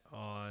cut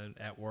on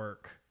at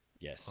work.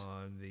 Yes.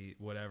 On the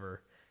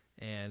whatever,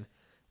 and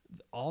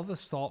all the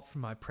salt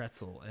from my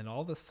pretzel and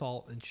all the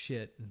salt and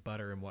shit and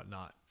butter and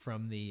whatnot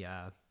from the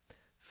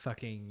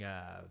fucking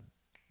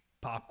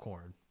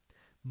popcorn.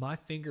 My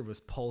finger was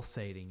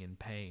pulsating in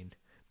pain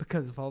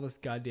because of all this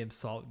goddamn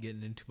salt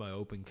getting into my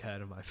open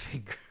cut of my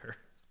finger.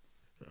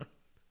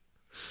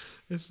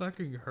 It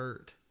fucking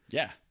hurt.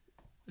 Yeah.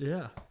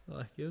 Yeah,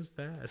 like it was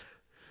bad.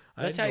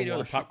 That's how you know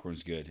the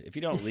popcorn's good. If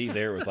you don't leave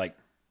there with like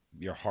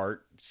your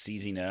heart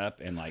seizing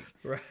up and like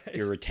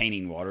you're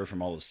retaining water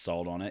from all the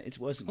salt on it, it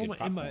wasn't good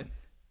popcorn.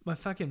 My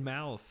fucking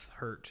mouth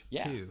hurt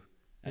too.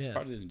 That's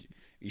probably.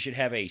 You should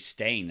have a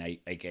stain,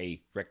 like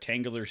a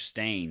rectangular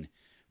stain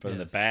from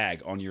the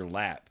bag on your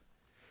lap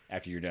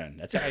after you're done.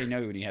 That's how you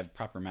know when you have the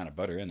proper amount of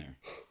butter in there.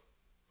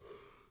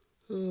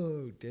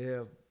 Oh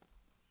damn!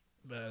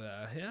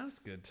 But yeah, it's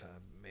a good time,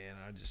 man.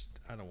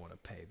 I don't want to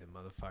pay the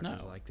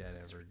motherfuckers like that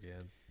ever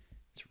again.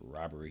 It's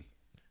robbery.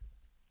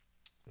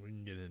 We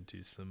can get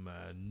into some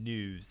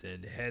news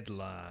and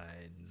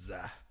headlines.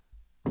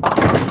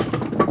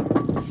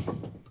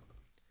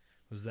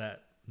 Was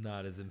that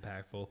not as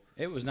impactful?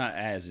 It was not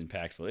as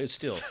impactful. It's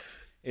still,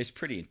 it's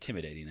pretty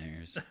intimidating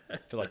there. I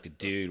feel like the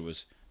dude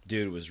was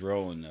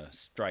rolling a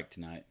strike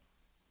tonight.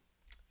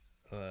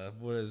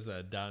 What does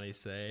Donnie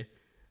say?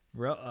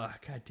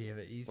 God damn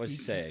it! What's he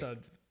say?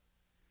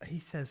 He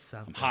says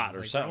something. I'm hot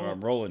or something.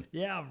 I'm rolling.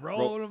 Yeah, I'm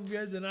rolling them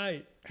good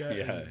tonight.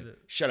 Yeah.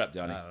 Shut up,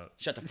 Donnie.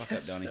 Shut the fuck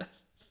up, Donnie.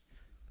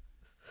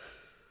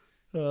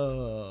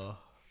 Oh.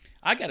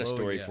 I got a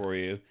story for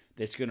you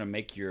that's going to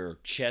make your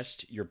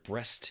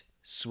breast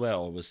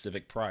swell with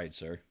civic pride,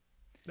 sir.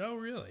 Oh,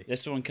 really?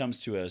 This one comes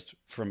to us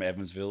from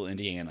Evansville,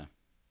 Indiana.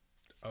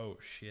 Oh,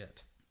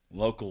 shit.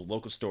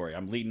 Local story.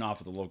 I'm leading off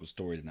with a local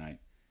story tonight.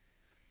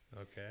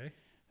 Okay.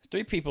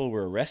 3 people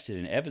were arrested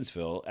in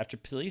Evansville after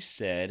police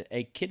said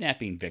a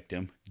kidnapping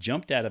victim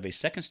jumped out of a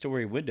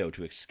second-story window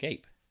to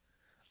escape.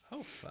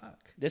 Oh, fuck.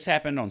 This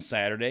happened on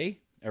Saturday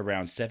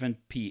around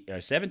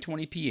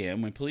 7:20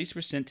 p.m. when police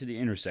were sent to the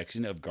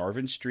intersection of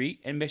Garvin Street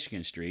and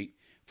Michigan Street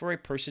for a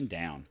person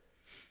down.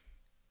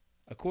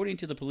 According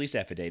to the police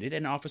affidavit,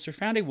 an officer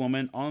found a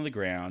woman on the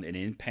ground and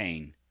in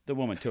pain. The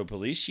woman told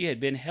police she had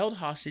been held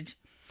hostage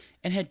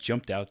and had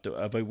jumped out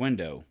of a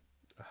window.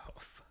 Oh,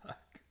 fuck.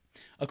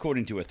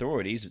 According to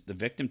authorities, the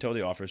victim told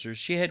the officers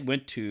she had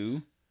went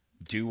to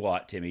do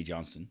what, Timmy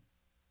Johnson?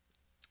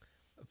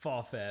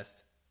 Fall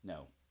Fest.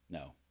 No.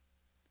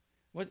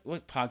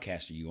 What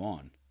podcast are you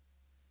on?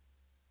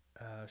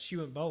 She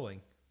went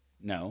bowling.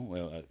 No,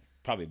 well,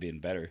 probably been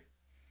better.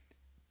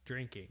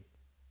 Drinking.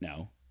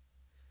 No.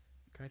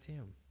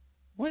 Goddamn.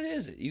 What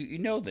is it? You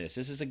know this.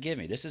 This is a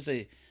gimme. This is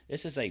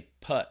a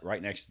putt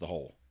right next to the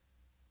hole.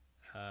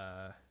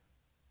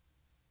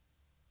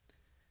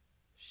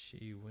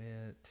 She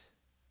went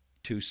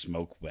to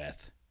smoke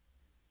meth.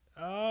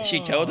 Oh. She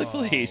told the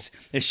police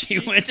that she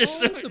went to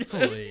smoke the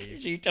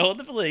police. She told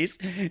the police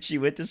she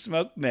went to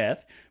smoke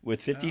meth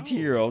with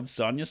 52-year-old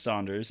Sonia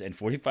Saunders and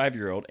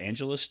 45-year-old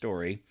Angela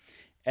Story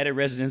at a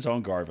residence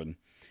on Garvin.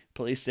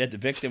 Police said the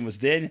victim was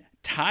then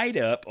tied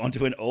up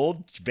onto an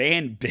old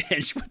van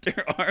bench with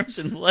their arms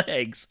and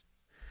legs.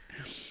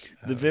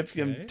 The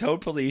victim told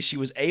police she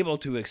was able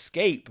to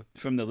escape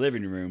from the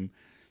living room,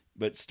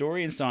 but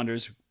Story and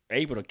Saunders were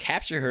able to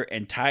capture her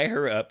and tie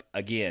her up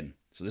again.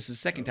 So this is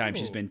the second time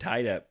she's been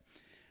tied up.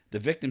 The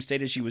victim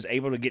stated she was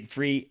able to get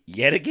free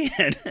yet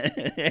again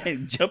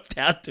and jumped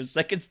out the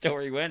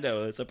second-story window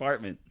of his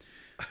apartment.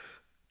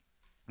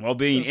 While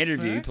being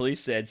interviewed,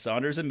 police said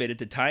Saunders admitted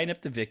to tying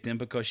up the victim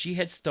because she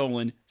had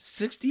stolen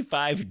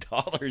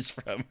 $65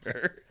 from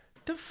her.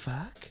 The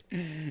fuck?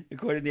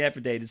 According to the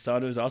affidavit,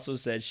 Saunders also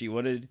said she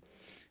wanted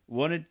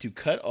to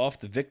cut off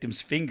the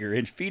victim's finger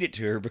and feed it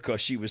to her because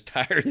she was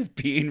tired of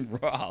being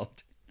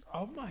robbed.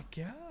 Oh my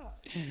God.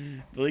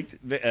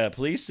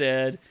 Police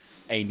said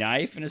a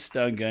knife and a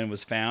stun gun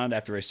was found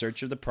after a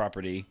search of the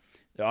property.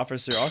 The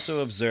officer also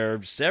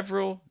observed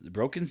several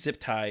broken zip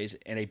ties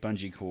and a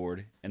bungee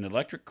cord, an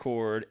electric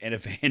cord, and a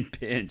van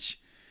bench.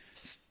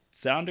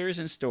 Saunders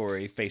and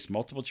Story face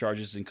multiple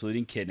charges,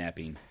 including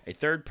kidnapping. A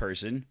third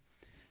person,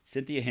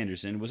 Cynthia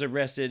Henderson, was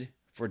arrested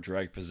for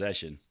drug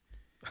possession.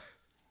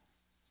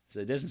 So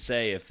it doesn't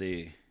say if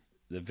the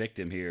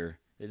victim here,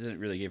 it doesn't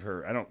really give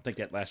her, I don't think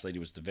that last lady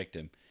was the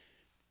victim,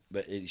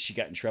 but she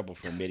got in trouble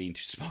for admitting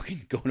to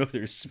smoking, going over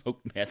there to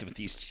smoke meth with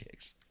these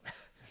chicks.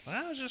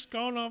 Well, I was just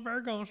going over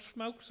there going to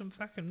smoke some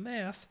fucking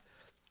meth.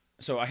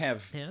 So I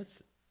have... Yeah,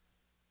 it's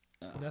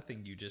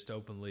nothing you just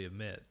openly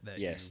admit. That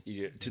yes,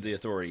 to the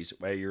authorities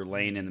while you're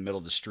laying in the middle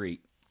of the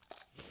street.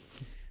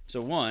 So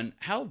one,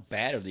 how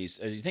bad are these?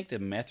 Do you think the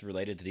meth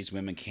related to these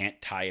women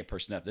can't tie a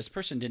person up? This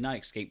person did not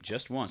escape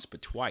just once,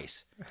 but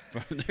twice.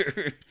 From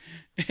their,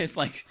 it's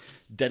like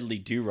Dudley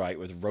Do-Right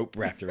with rope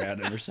wrapped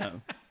around him or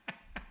something.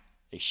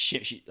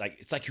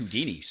 It's like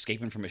Houdini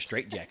escaping from a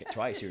straitjacket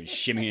twice here and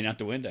shimmying out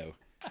the window.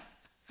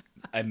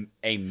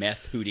 A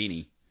meth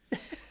Houdini.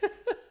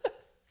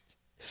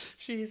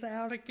 She's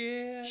out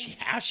again.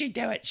 How'd she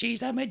do it?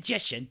 She's a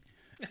magician.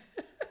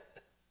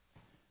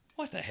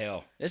 What the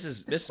hell?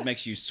 This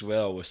makes you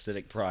swell with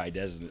civic pride,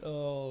 doesn't it?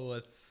 Oh,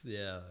 that's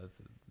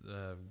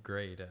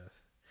great.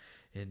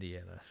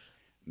 Indiana.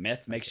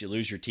 Meth makes you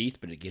lose your teeth,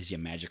 but it gives you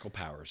magical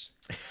powers.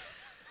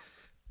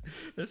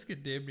 This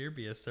could damn near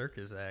be a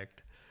circus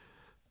act.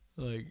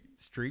 Like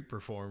street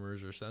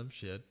performers or some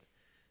shit.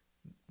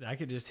 I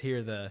could just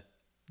hear the...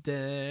 We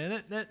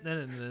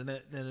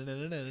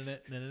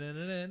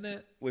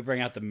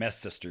bring out the Meth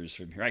Sisters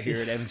from right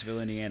here at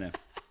Evansville, Indiana.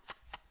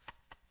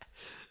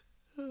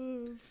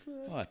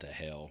 What the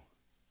hell?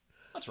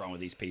 What's wrong with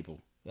these people?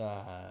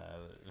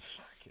 Fucking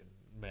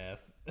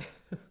meth.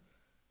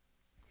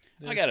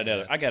 I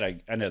got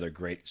another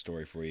great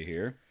story for you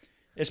here.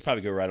 This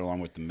probably go right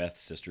along with the Meth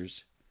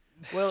Sisters.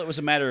 Well, it was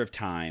a matter of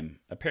time.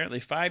 Apparently,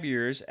 5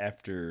 years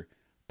after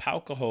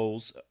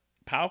Palcohol's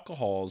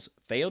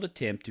failed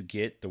attempt to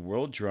get the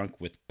world drunk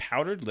with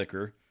powdered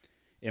liquor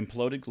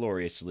imploded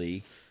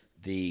gloriously,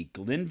 the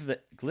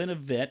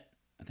Glenlivet,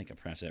 I think I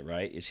pronounced that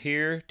right, is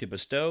here to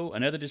bestow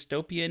another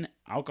dystopian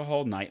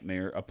alcohol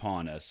nightmare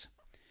upon us.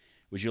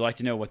 Would you like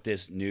to know what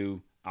this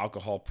new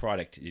alcohol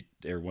product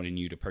they're wanting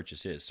you to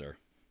purchase is, sir?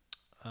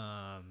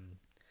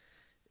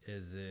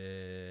 Is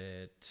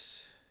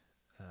it...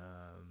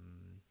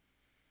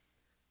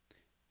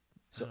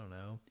 I don't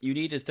know. You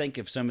need to think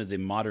of some of the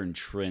modern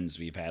trends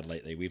we've had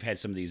lately. We've had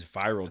some of these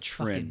viral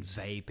trends.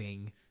 Fucking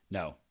vaping.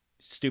 No,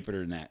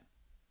 stupider than that.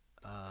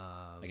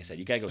 Like I said,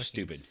 you gotta go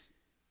stupid.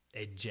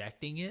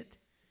 Injecting it?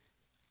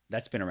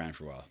 That's been around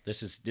for a while.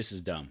 This is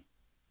dumb.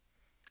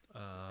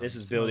 This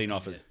is building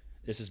off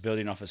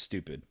of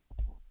stupid.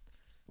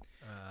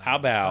 How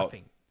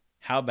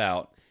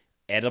about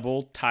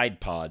edible Tide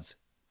Pods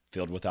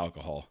filled with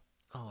alcohol?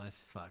 Oh,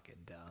 that's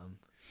fucking dumb.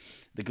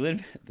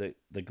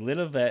 The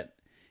Glenlivet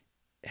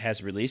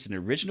has released an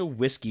original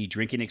whiskey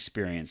drinking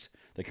experience,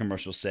 the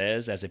commercial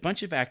says, as a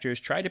bunch of actors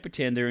try to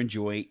pretend they're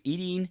enjoying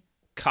eating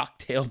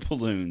cocktail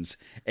balloons,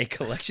 a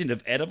collection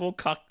of edible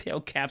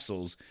cocktail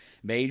capsules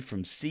made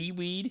from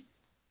seaweed,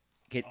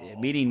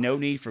 meaning no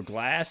need for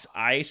glass,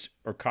 ice,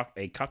 or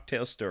a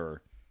cocktail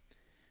stirrer.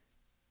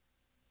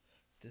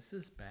 This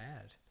is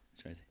bad.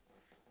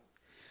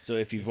 So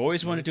if you've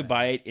always wanted to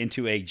bite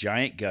into a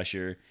giant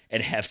gusher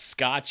and have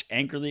scotch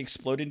angrily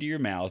explode into your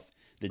mouth,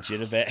 the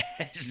Genevet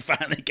has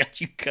finally got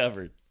you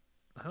covered.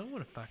 I don't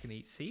want to fucking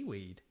eat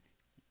seaweed.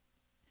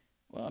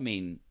 Well, I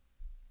mean,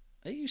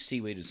 they use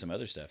seaweed in some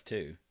other stuff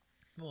too.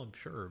 Well, I'm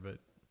sure, but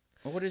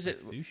well, what is it?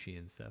 Sushi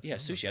and stuff. Yeah,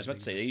 sushi. I was about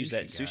to say they use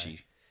that in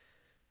sushi.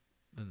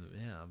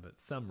 Yeah, but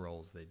some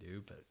rolls they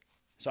do. But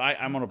so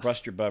I'm going to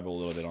bust your bubble a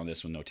little bit on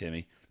this one, though,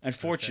 Timmy.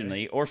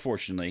 Unfortunately, or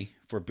fortunately,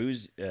 for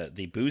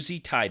the boozy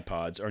Tide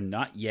Pods are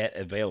not yet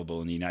available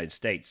in the United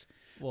States.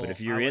 Well, but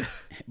if you're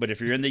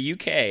in the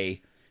UK,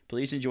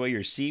 please enjoy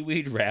your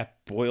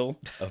seaweed-wrapped boil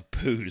of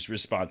booze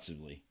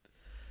responsibly.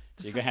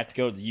 So you're going to have to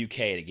go to the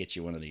UK to get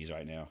you one of these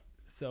right now.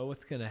 So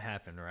what's going to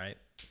happen, right,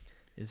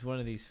 is one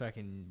of these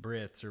fucking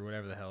Brits or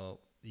whatever the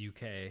hell,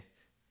 UK,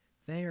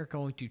 they are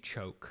going to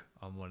choke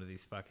on one of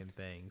these fucking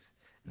things.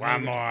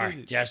 One more.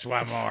 Just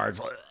one more.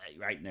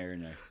 Right in there.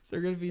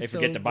 They're going to be They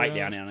forget to bite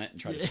down on it and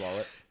try to swallow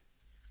it.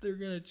 They're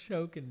going to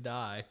choke and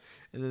die.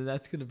 And then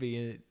that's going to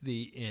be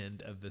the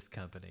end of this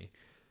company.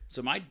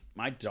 So my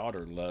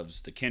daughter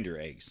loves the Kinder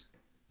eggs.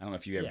 I don't know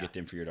if you ever get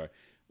them for your daughter.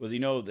 Well, you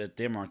know that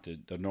them aren't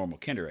the normal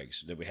Kinder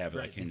eggs that we have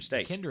like here in the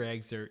States. The Kinder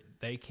eggs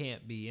they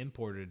can't be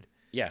imported.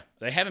 Yeah,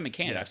 they have them in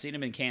Canada. I've seen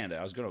them in Canada.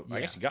 I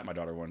guess I got my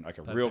daughter one, like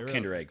a real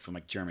Kinder egg from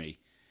like Germany,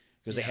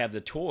 because they have the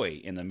toy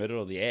in the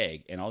middle of the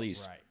egg, and all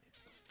these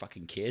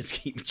fucking kids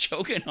keep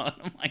choking on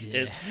them like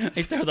this.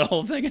 They throw the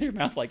whole thing in your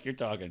mouth like you're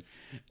talking,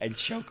 and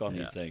choke on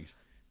these things.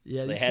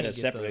 Yeah, so they had to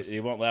separate. They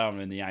won't allow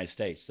them in the United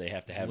States. They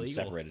have to have them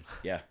separated.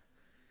 Yeah.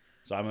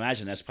 So I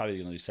imagine that's probably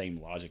going to be the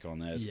same logic on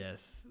this.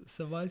 Yes.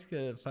 Somebody's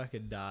going to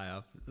fucking die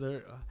off.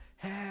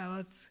 Hey,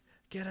 let's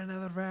get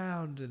another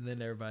round. And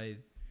then everybody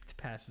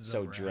passes so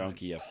over. So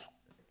drunk you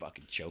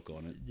fucking choke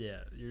on it. Yeah.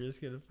 You're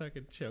just going to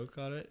fucking choke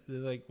on it. They're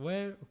like,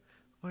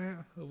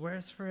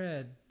 where's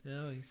Fred?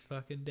 No, he's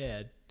fucking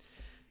dead.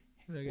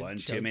 One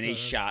too many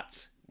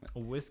shots. A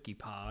whiskey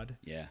pod.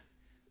 Yeah.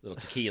 A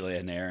little tequila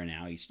in there, and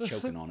now he's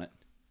choking on it.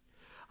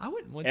 I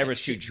wouldn't want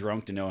Everett's too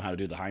drunk to know how to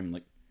do the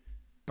Heimlich.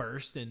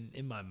 Burst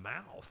in my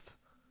mouth.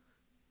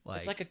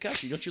 It's like a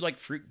gusher. Don't you like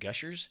fruit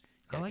gushers?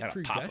 I like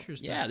fruit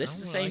gushers. Yeah, this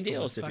is the same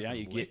deal. So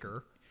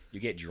you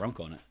get drunk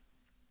on it.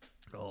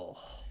 Oh,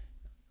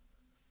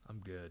 I'm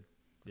good.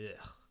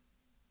 Ugh.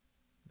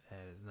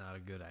 That is not a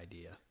good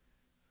idea.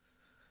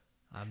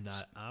 I'm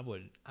not. I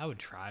would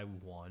try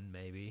one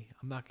maybe.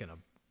 I'm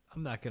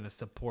not gonna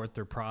support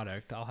their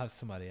product. I'll have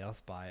somebody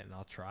else buy it and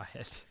I'll try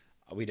it.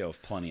 We know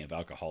of plenty of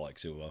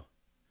alcoholics who will.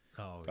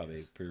 Oh, probably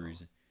yes. for a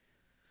reason.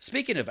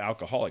 Speaking of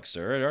alcoholics,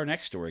 sir, our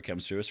next story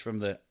comes to us from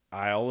the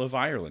Isle of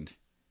Ireland.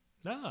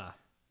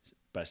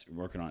 But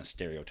working on a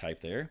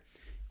stereotype there.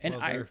 And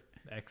they're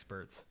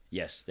experts.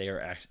 Yes, they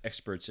are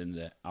experts in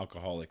the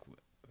alcoholic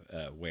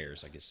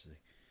wares, I guess.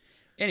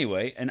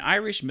 Anyway, an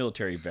Irish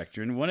military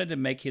veteran wanted to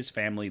make his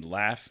family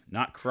laugh,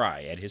 not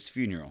cry, at his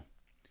funeral.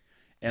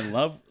 And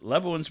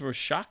loved ones were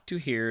shocked to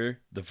hear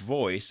the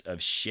voice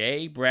of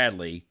Shay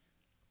Bradley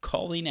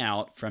calling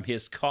out from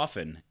his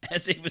coffin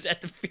as he was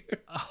at the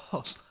funeral.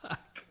 Oh, fuck.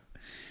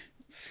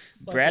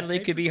 Bradley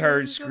could be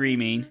heard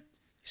screaming,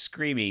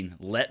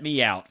 "Let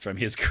me out," from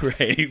his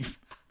grave.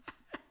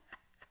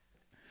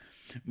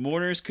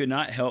 Mourners could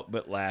not help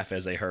but laugh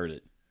as they heard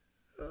it.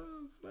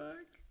 Oh,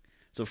 fuck.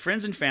 So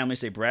friends and family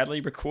say Bradley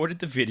recorded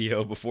the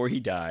video before he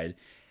died,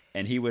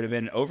 and he would have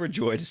been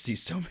overjoyed to see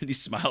so many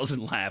smiles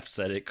and laughs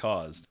that it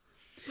caused.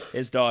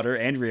 His daughter,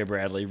 Andrea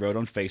Bradley, wrote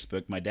on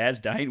Facebook, "My dad's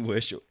dying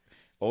wish,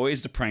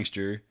 always the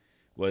prankster,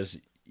 was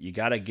you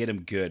gotta get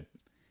him good.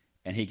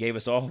 And he gave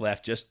us all a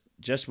laugh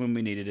just when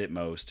we needed it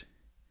most."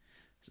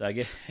 So I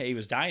guess he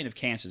was dying of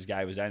cancer. This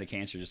guy was dying of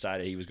cancer,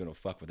 decided he was going to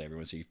fuck with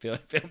everyone. So he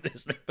filmed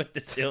this, they put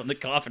this still in the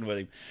coffin with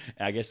him.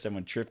 And I guess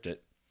someone tripped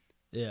it.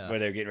 Yeah. Where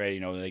they're getting ready,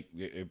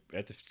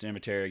 at the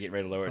cemetery, getting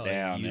ready to lower it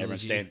down. And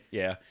everyone's standing,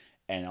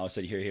 and all of a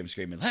sudden you hear him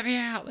screaming, "Let me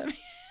out, let me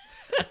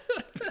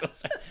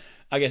out."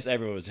 I guess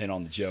everyone was in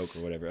on the joke or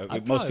whatever.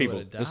 Most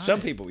people,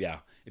 some people, yeah.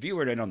 If you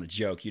were in on the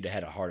joke, you'd have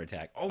had a heart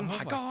attack. Oh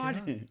my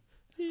God.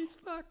 He's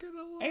fucking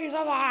alive. He's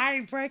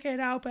alive. Break it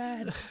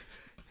open.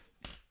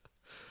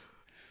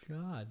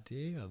 God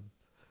damn.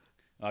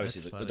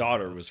 Obviously, the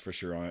daughter was for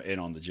sure in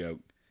on the joke.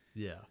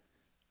 Yeah.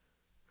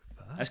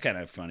 That's kind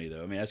of funny,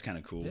 though. I mean, that's kind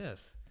of cool.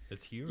 Yes.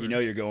 It's humorous. You know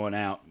you're going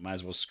out. Might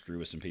as well screw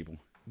with some people.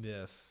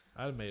 Yes.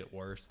 I'd have made it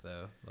worse,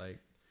 though. Like,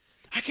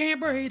 I can't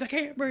breathe. I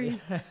can't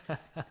breathe.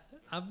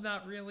 I'm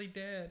not really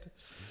dead.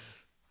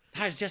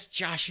 I was just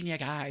joshing you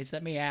guys.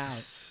 Let me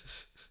out.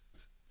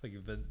 Like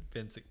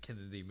Vincent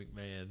Kennedy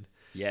McMahon.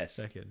 Yes.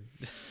 Second.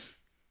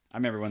 I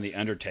remember when The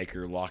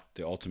Undertaker locked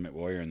the Ultimate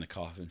Warrior in the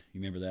coffin.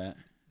 You remember that?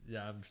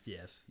 Yeah.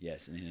 Yes.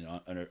 Yes, and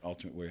then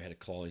Ultimate Warrior had to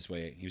claw his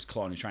way. He was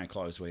trying to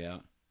claw his way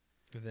out.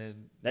 And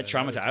then that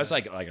traumatized. I was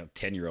like a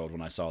 10-year-old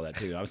when I saw that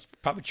too. I was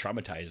probably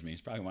traumatized me.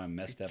 It's probably why I'm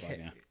messed up like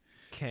now.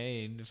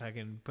 Kane, if I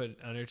can put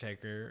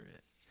Undertaker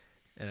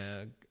in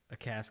a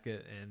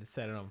casket and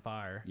set it on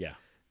fire. Yeah.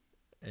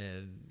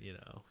 And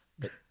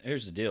But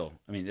here's the deal.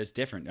 I mean, it's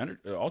different.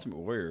 Ultimate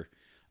Warrior.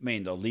 I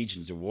mean, the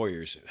legions of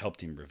warriors helped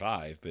him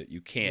revive, but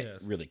you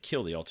can't really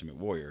kill the Ultimate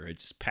Warrior. It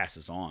just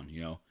passes on,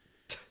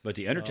 But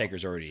the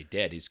Undertaker's already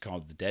dead. He's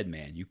called the Dead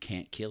Man. You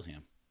can't kill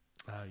him.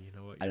 Oh, you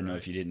know what? I don't know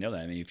if you didn't know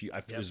that. I mean, if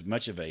as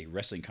much of a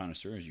wrestling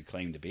connoisseur as you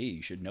claim to be,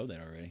 you should know that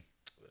already.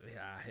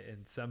 Yeah,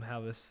 and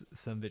somehow this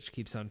sumbitch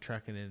keeps on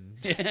trucking in.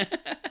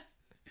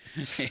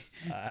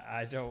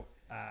 I don't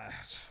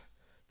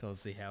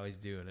see how he's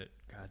doing it.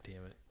 God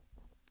damn it!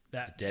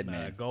 That Dead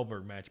Man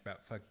Goldberg match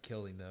about fucking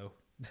killed him though.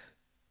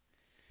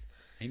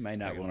 He may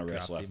not want to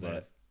wrestle after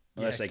that,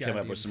 unless they come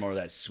up with some more of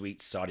that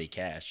sweet Saudi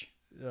cash.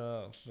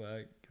 Oh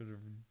fuck! Because they're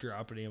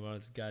dropping him on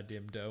his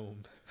goddamn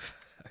dome.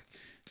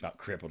 About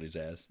crippled his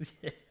ass.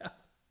 Yeah.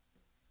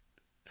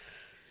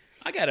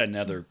 I got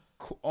another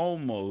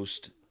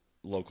almost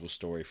local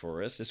story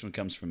for us. This one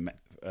comes from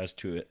us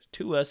to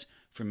us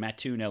from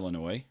Mattoon,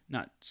 Illinois,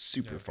 not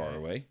super far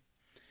away.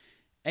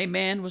 A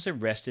man was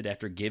arrested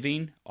after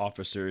giving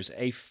officers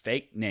a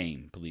fake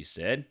name, police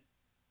said.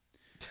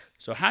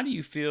 So how do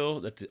you feel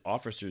that the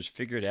officers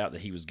figured out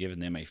that he was giving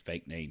them a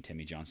fake name,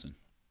 Timmy Johnson?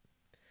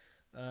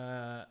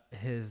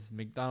 His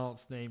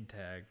McDonald's name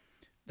tag.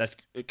 That's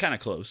kind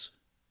of close.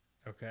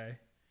 Okay.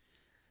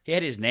 He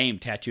had his name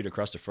tattooed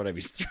across the front of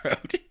his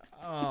throat.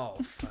 Oh,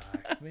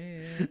 fuck,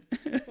 man.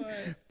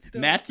 What?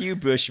 Matthew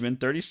Bushman,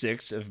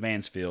 36, of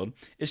Mansfield,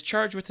 is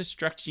charged with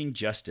obstructing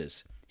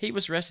justice. He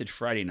was arrested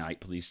Friday night,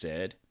 police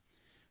said.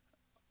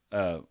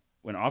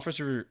 When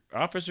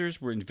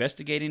officers were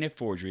investigating a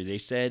forgery they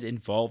said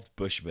involved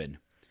Bushman.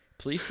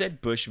 Police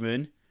said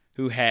Bushman,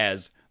 who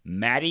has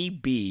Matty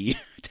B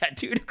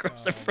tattooed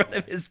across the front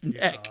of his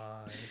neck,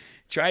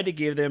 tried to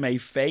give them a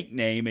fake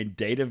name and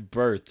date of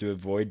birth to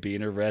avoid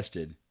being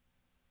arrested.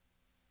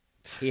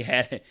 He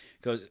had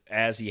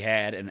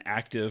an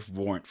active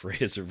warrant for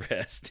his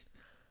arrest.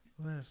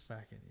 What a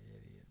fucking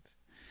idiot!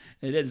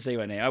 It doesn't say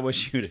what name. I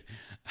wish you'd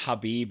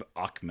Habib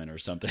Achman or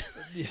something.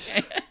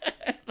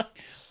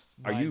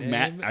 Are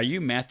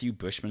you Matthew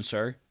Bushman,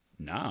 sir?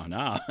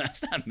 No,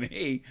 that's not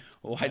me.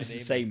 Why does it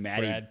say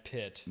Maddie? Brad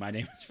Pitt. My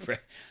name is Brad.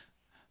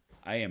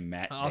 I am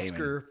Matt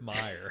Oscar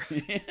Mayer.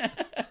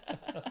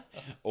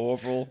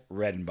 Orville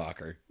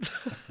Redenbacher.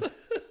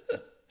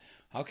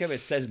 How come it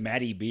says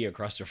Maddie B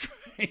across the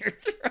front of your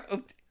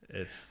throat?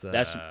 It's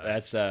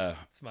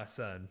my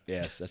son.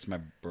 Yes, that's my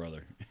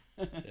brother.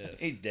 Yes.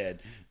 He's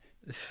dead.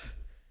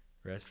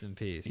 Rest in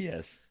peace.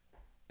 Yes.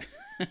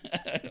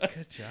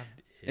 Good job.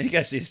 You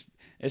guys see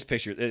his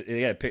picture.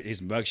 They got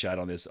his mugshot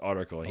on this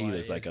article, and he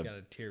looks like he's got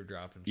a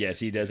teardrop. Yes,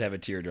 he does have a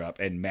teardrop,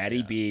 and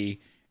Maddie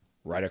B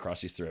right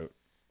across his throat.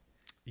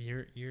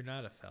 You're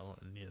not a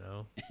felon, you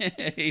know.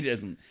 He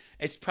doesn't.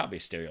 It's probably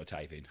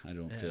stereotyping. I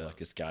don't feel like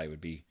this guy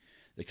would be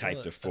the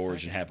type to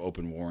forge and have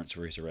open warrants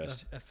for his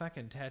arrest. A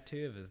fucking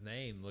tattoo of his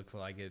name looked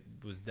like it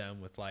was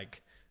done with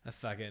like a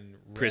fucking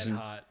prison. red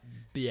hot,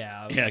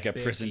 yeah, like a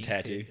prison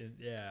tattoo.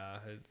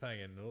 It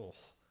fucking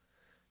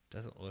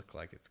doesn't look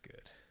like it's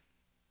good.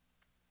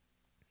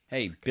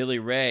 Hey, Billy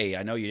Ray,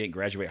 I know you didn't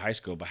graduate high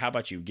school, but how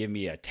about you give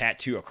me a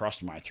tattoo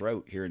across my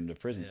throat here in the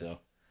prison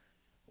cell?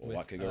 Well,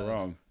 what could go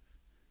wrong?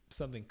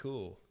 Something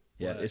cool.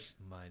 Yeah, it's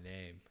my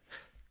name.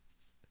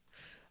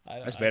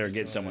 That's better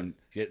than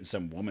getting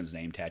some woman's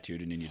name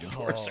tattooed and then you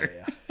divorce her.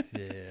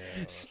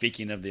 Yeah.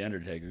 Speaking of the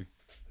Undertaker.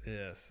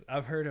 Yes,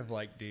 I've heard of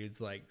like dudes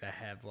like that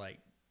have like,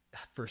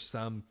 for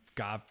some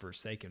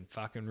godforsaken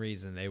fucking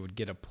reason, they would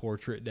get a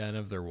portrait done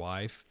of their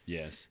wife.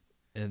 Yes.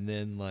 And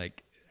then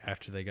like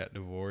after they got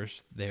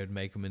divorced, they would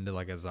make them into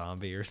like a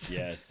zombie or something.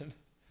 Yes.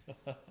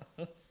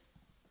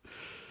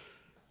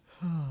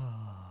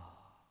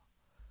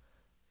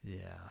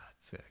 Yeah,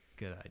 it's a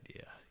good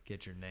idea.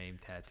 Get your name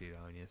tattooed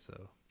on you, so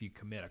if you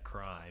commit a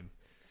crime,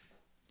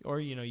 or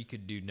you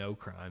could do no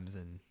crimes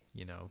and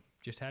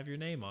just have your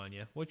name on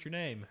you. What's your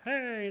name?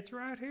 Hey, it's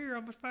right here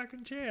on my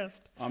fucking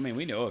chest. I mean,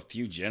 we know a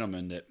few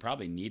gentlemen that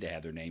probably need to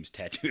have their names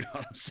tattooed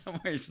on them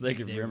somewhere so they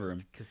can remember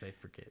them. Because they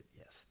forget,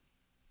 yes.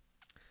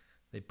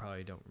 They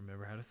probably don't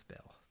remember how to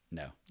spell.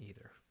 No.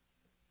 Either.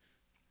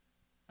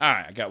 All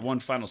right, I got one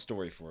final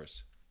story for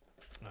us.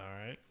 All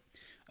right.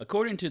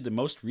 According to the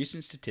most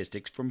recent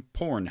statistics from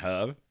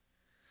Pornhub,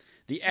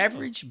 the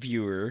average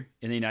viewer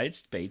in the United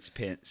States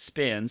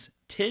spends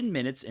 10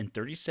 minutes and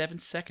 37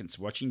 seconds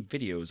watching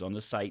videos on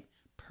the site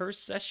per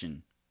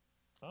session.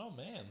 Oh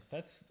man,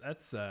 that's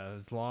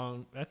as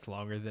long. That's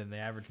longer than the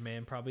average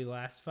man probably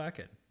lasts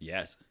fucking.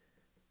 Yes.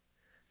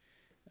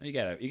 You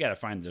gotta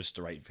find just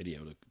the right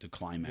video to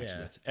climax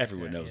with.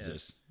 Everyone knows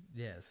this.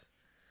 Yes.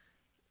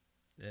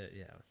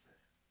 Yeah.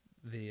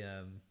 The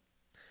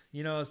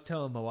I was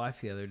telling my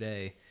wife the other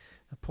day,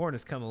 porn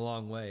has come a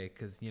long way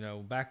because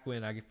back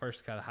when I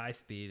first got a high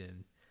speed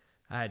and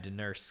I had to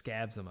nurse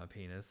scabs on my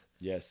penis.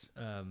 Yes.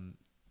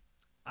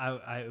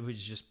 It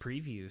was just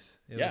previews.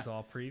 It was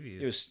all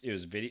previews. It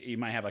was video. You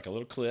might have like a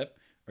little clip,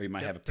 or you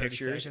might have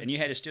pictures, and you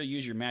had to still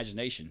use your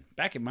imagination.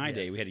 Back in my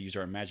day, we had to use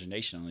our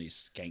imagination on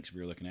these skanks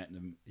we were looking at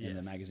in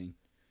the magazine.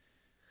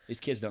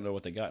 These kids don't know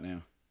what they got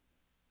now.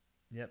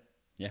 Yep.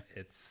 Yeah.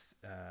 It's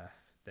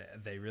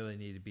they really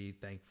need to be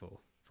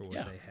thankful for what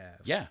they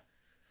have. Yeah.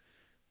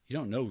 You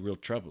don't know real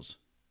troubles.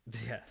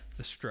 Yeah,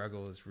 the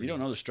struggle is real. You don't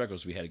know the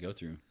struggles we had to go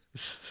through.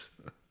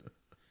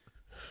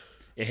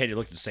 It had to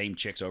look at the same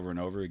chicks over and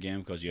over again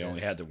because you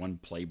only had the one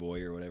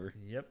Playboy or whatever.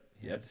 Yep.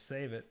 You had to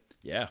save it.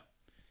 Yeah.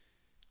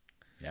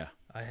 Yeah.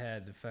 I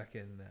had to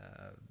fucking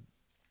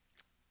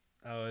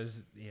I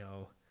was,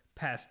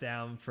 passed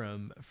down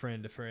from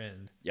friend to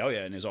friend. Oh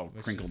yeah, and it's all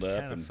crinkled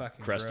up and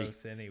crusty.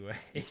 Gross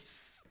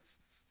anyways.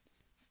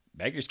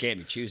 Beggars can't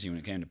be choosy when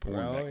it came to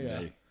porn back in the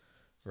day.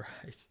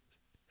 Right.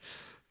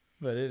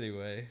 But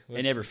anyway,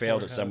 it never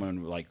failed that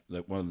someone like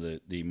one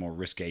of the more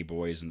risque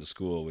boys in the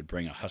school would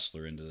bring a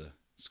hustler into the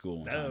school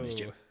one time.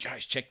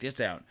 Guys, check this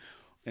out,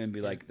 and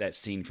be like that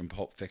scene from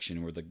Pulp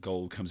Fiction where the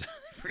gold comes out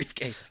of the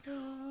briefcase.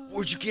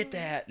 Where'd you get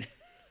that?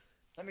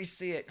 Let me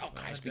see it. Oh,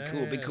 guys, be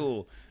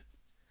cool.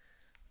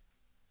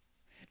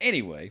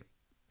 Anyways,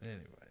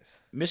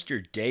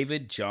 Mr.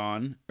 David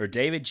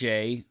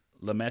J.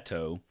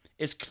 Lametto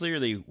is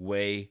clearly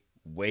way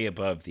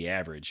above the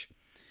average,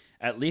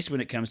 at least when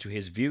it comes to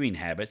his viewing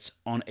habits.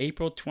 On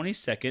April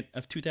 22nd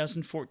of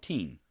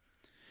 2014,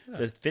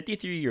 the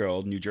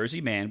 53-year-old New Jersey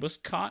man was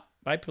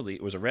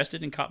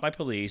arrested and caught by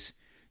police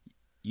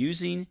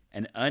using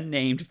an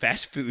unnamed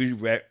fast food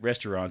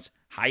restaurant's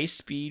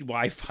high-speed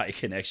Wi-Fi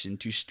connection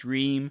to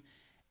stream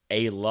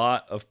a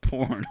lot of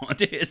porn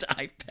onto his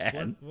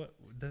iPad. What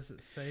does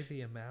it say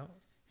the amount?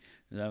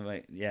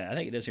 Yeah, I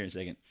think it does here in a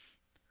second.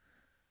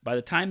 By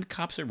the time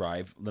cops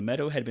arrived,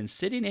 Lametto had been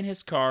sitting in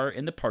his car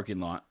in the parking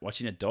lot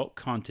watching adult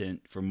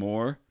content for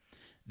more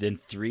than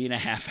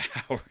 3.5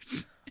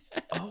 hours.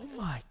 Oh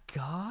my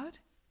God.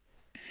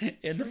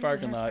 In the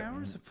parking lot,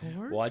 hours of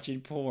porn?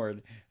 watching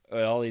porn.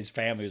 All these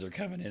families are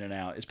coming in and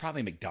out. It's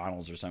probably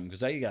McDonald's or something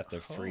because they got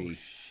the free. Oh,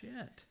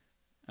 shit.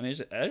 I mean,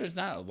 there's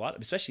not a lot,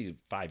 especially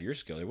 5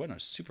 years ago. There wasn't a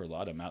super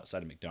lot of them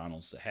outside of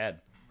McDonald's that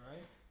had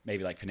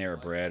maybe like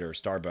Panera Bread or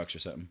Starbucks or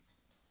something.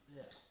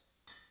 Yeah.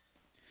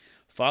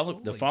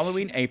 The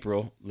following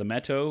April,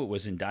 Lemetto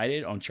was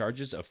indicted on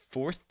charges of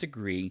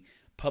fourth-degree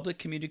public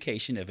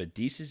communication of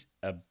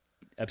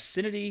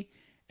obscenity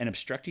and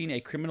obstructing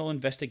a criminal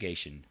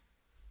investigation.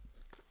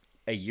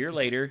 A year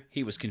later,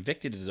 he was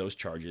convicted of those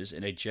charges,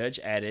 and a judge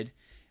added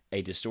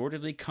a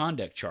disorderly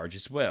conduct charge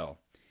as well.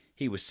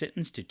 He was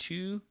sentenced to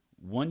 2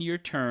 one-year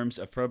terms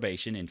of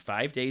probation and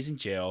 5 days in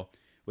jail,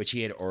 which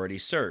he had already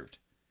served.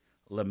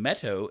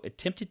 Lemetto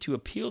attempted to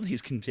appeal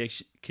these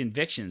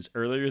convictions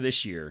earlier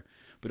this year,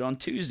 but on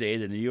Tuesday,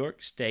 the New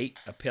York State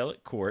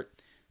Appellate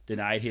Court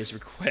denied his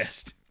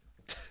request.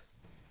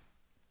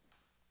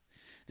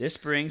 This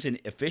brings an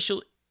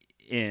official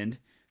end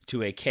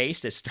to a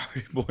case that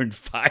started more than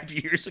 5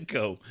 years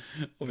ago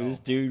of this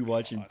dude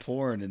watching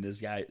porn in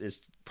this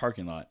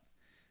parking lot.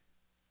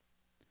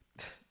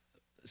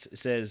 It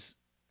says,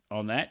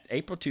 on that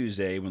April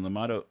Tuesday, when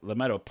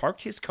Lemetto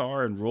parked his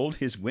car and rolled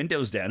his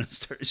windows down and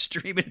started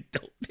streaming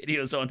adult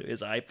videos onto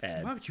his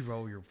iPad. Why would you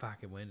roll your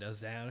fucking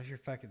windows down if you're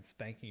fucking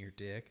spanking your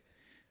dick?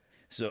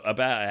 So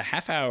about a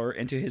half hour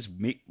into his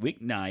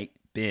weeknight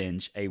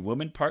binge, a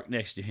woman parked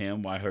next to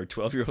him while her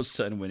 12-year-old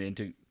son went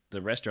into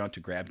the restaurant to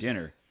grab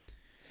dinner.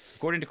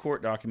 According to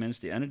court documents,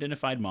 the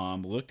unidentified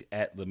mom looked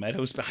at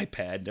Lemetto's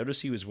iPad,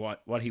 noticed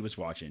what he was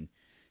watching.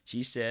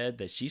 She said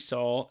that she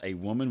saw a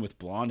woman with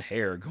blonde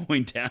hair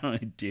going down on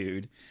a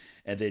dude,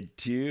 and that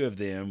 2 of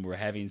them were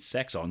having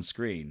sex on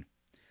screen.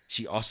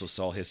 She also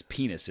saw his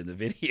penis in the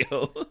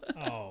video.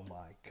 Oh,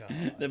 my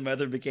God. The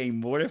mother became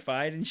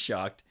mortified and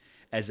shocked,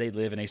 as they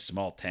live in a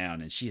small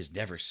town, and she has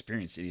never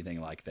experienced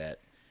anything like that.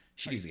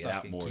 She needs to get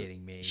out more.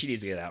 Kidding me? She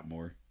needs to get out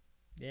more.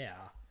 Yeah.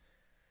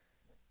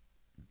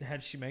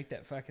 How'd she make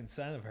that fucking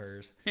son of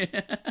hers?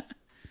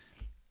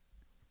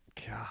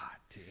 God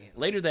damn.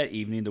 Later that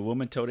evening, the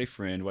woman told a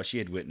friend what she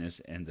had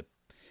witnessed, and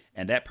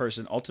that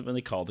person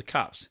ultimately called the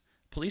cops.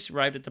 Police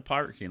arrived at the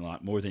parking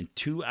lot more than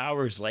 2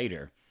 hours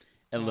later,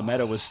 and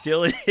Lemetto was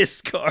still in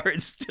his car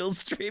and still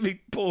streaming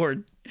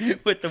porn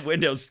with the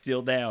windows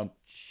still down.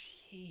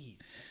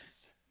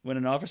 Jesus. When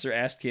an officer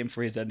asked him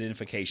for his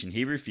identification,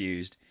 he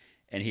refused,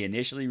 and he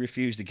initially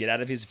refused to get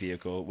out of his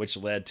vehicle, which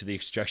led to the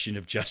obstruction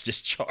of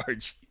justice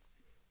charge.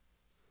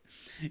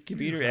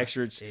 Computer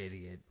experts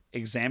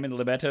examined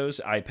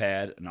Lemetto's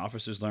iPad, and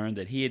officers learned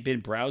that he had been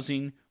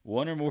browsing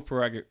one or more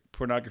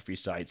pornography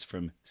sites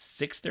from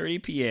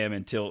 6:30 p.m.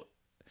 until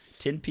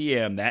 10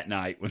 p.m. that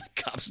night when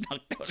the cops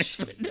knocked on his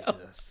window.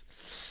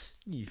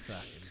 You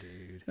fucking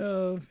dude.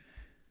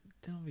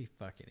 Don't be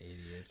fucking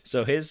idiot.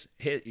 So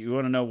you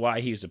want to know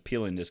why he's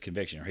appealing this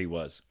conviction, or he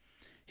was.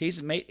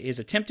 His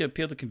attempt to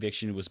appeal the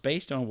conviction was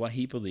based on what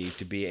he believed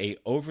to be a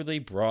overly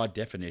broad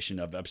definition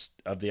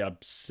of the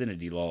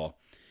obscenity law.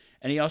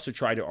 And he also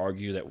tried to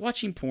argue that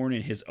watching porn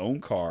in his own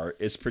car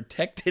is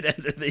protected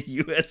under the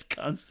U.S.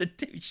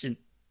 Constitution.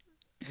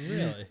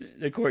 Really?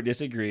 The court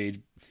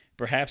disagreed,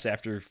 perhaps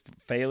after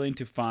failing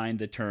to find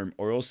the term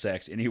oral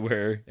sex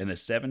anywhere in the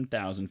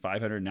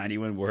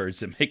 7,591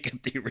 words that make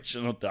up the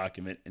original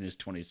document in his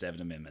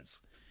 27 amendments.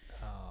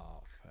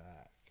 Oh,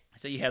 fuck.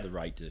 So you have the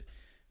right to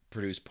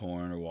produce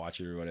porn or watch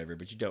it or whatever,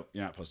 but you're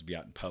not supposed to be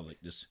out in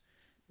public just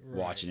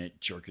watching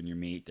it, jerking your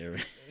meat there.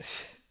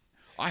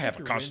 I have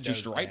a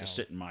constitutional right to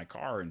sit in my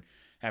car and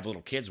have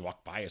little kids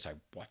walk by as I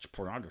watch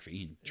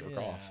pornography and jerk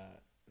off.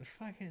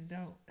 Fucking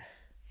don't.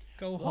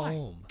 Go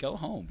home. Go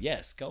home.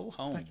 Yes, go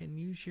home. Fucking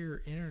use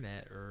your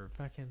internet or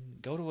fucking...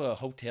 Go to a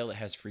hotel that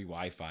has free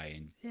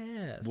Wi-Fi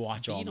and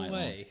watch all night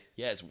long.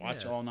 Yes,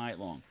 watch all night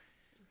long.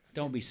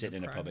 Don't be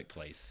sitting in a public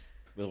place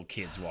with little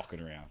kids walking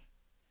around.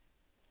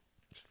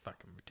 It's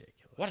fucking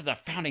ridiculous. What did the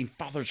founding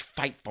fathers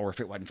fight for if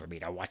it wasn't for me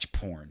to watch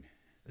porn?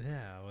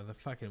 Yeah, with the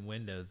fucking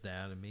windows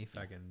down and me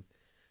fucking...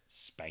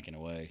 spanking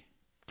away.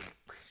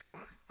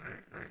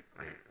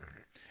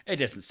 It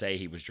doesn't say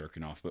he was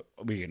jerking off, but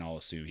we can all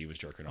assume he was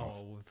jerking off.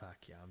 Oh, fuck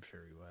yeah, I'm sure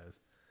he was.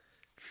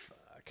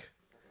 Fuck.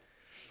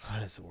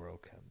 What does the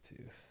world come to?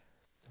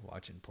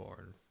 Watching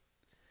porn.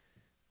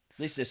 At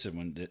least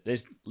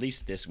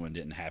this one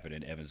didn't happen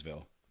in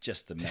Evansville.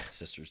 Just the meth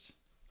sisters.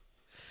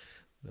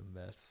 The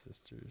meth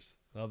sisters.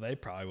 Well, they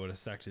probably would have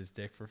sucked his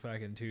dick for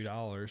fucking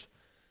 $2.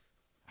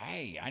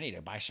 Hey, I need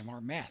to buy some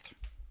more meth.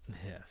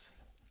 Yes.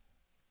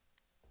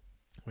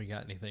 We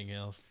got anything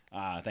else?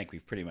 I think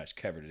we've pretty much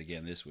covered it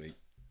again this week.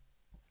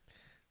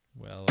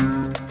 Well,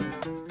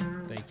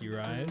 thank you,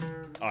 Ryan.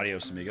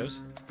 Adios,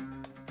 amigos.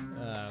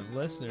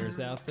 Listeners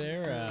out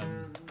there,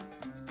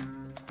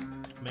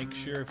 make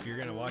sure if you're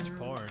going to watch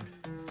porn,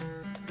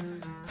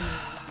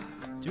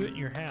 do it in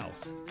your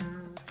house.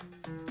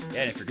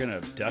 Yeah, and if you're going to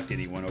abduct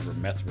anyone over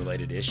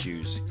meth-related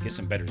issues, get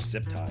some better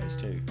zip ties,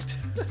 too.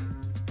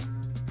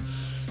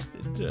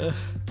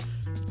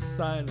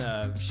 Sign,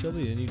 she'll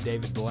be the new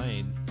David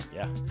Blaine.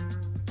 Yeah.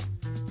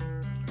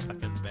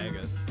 Fucking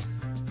Vegas.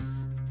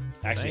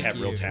 Actually have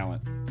real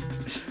talent.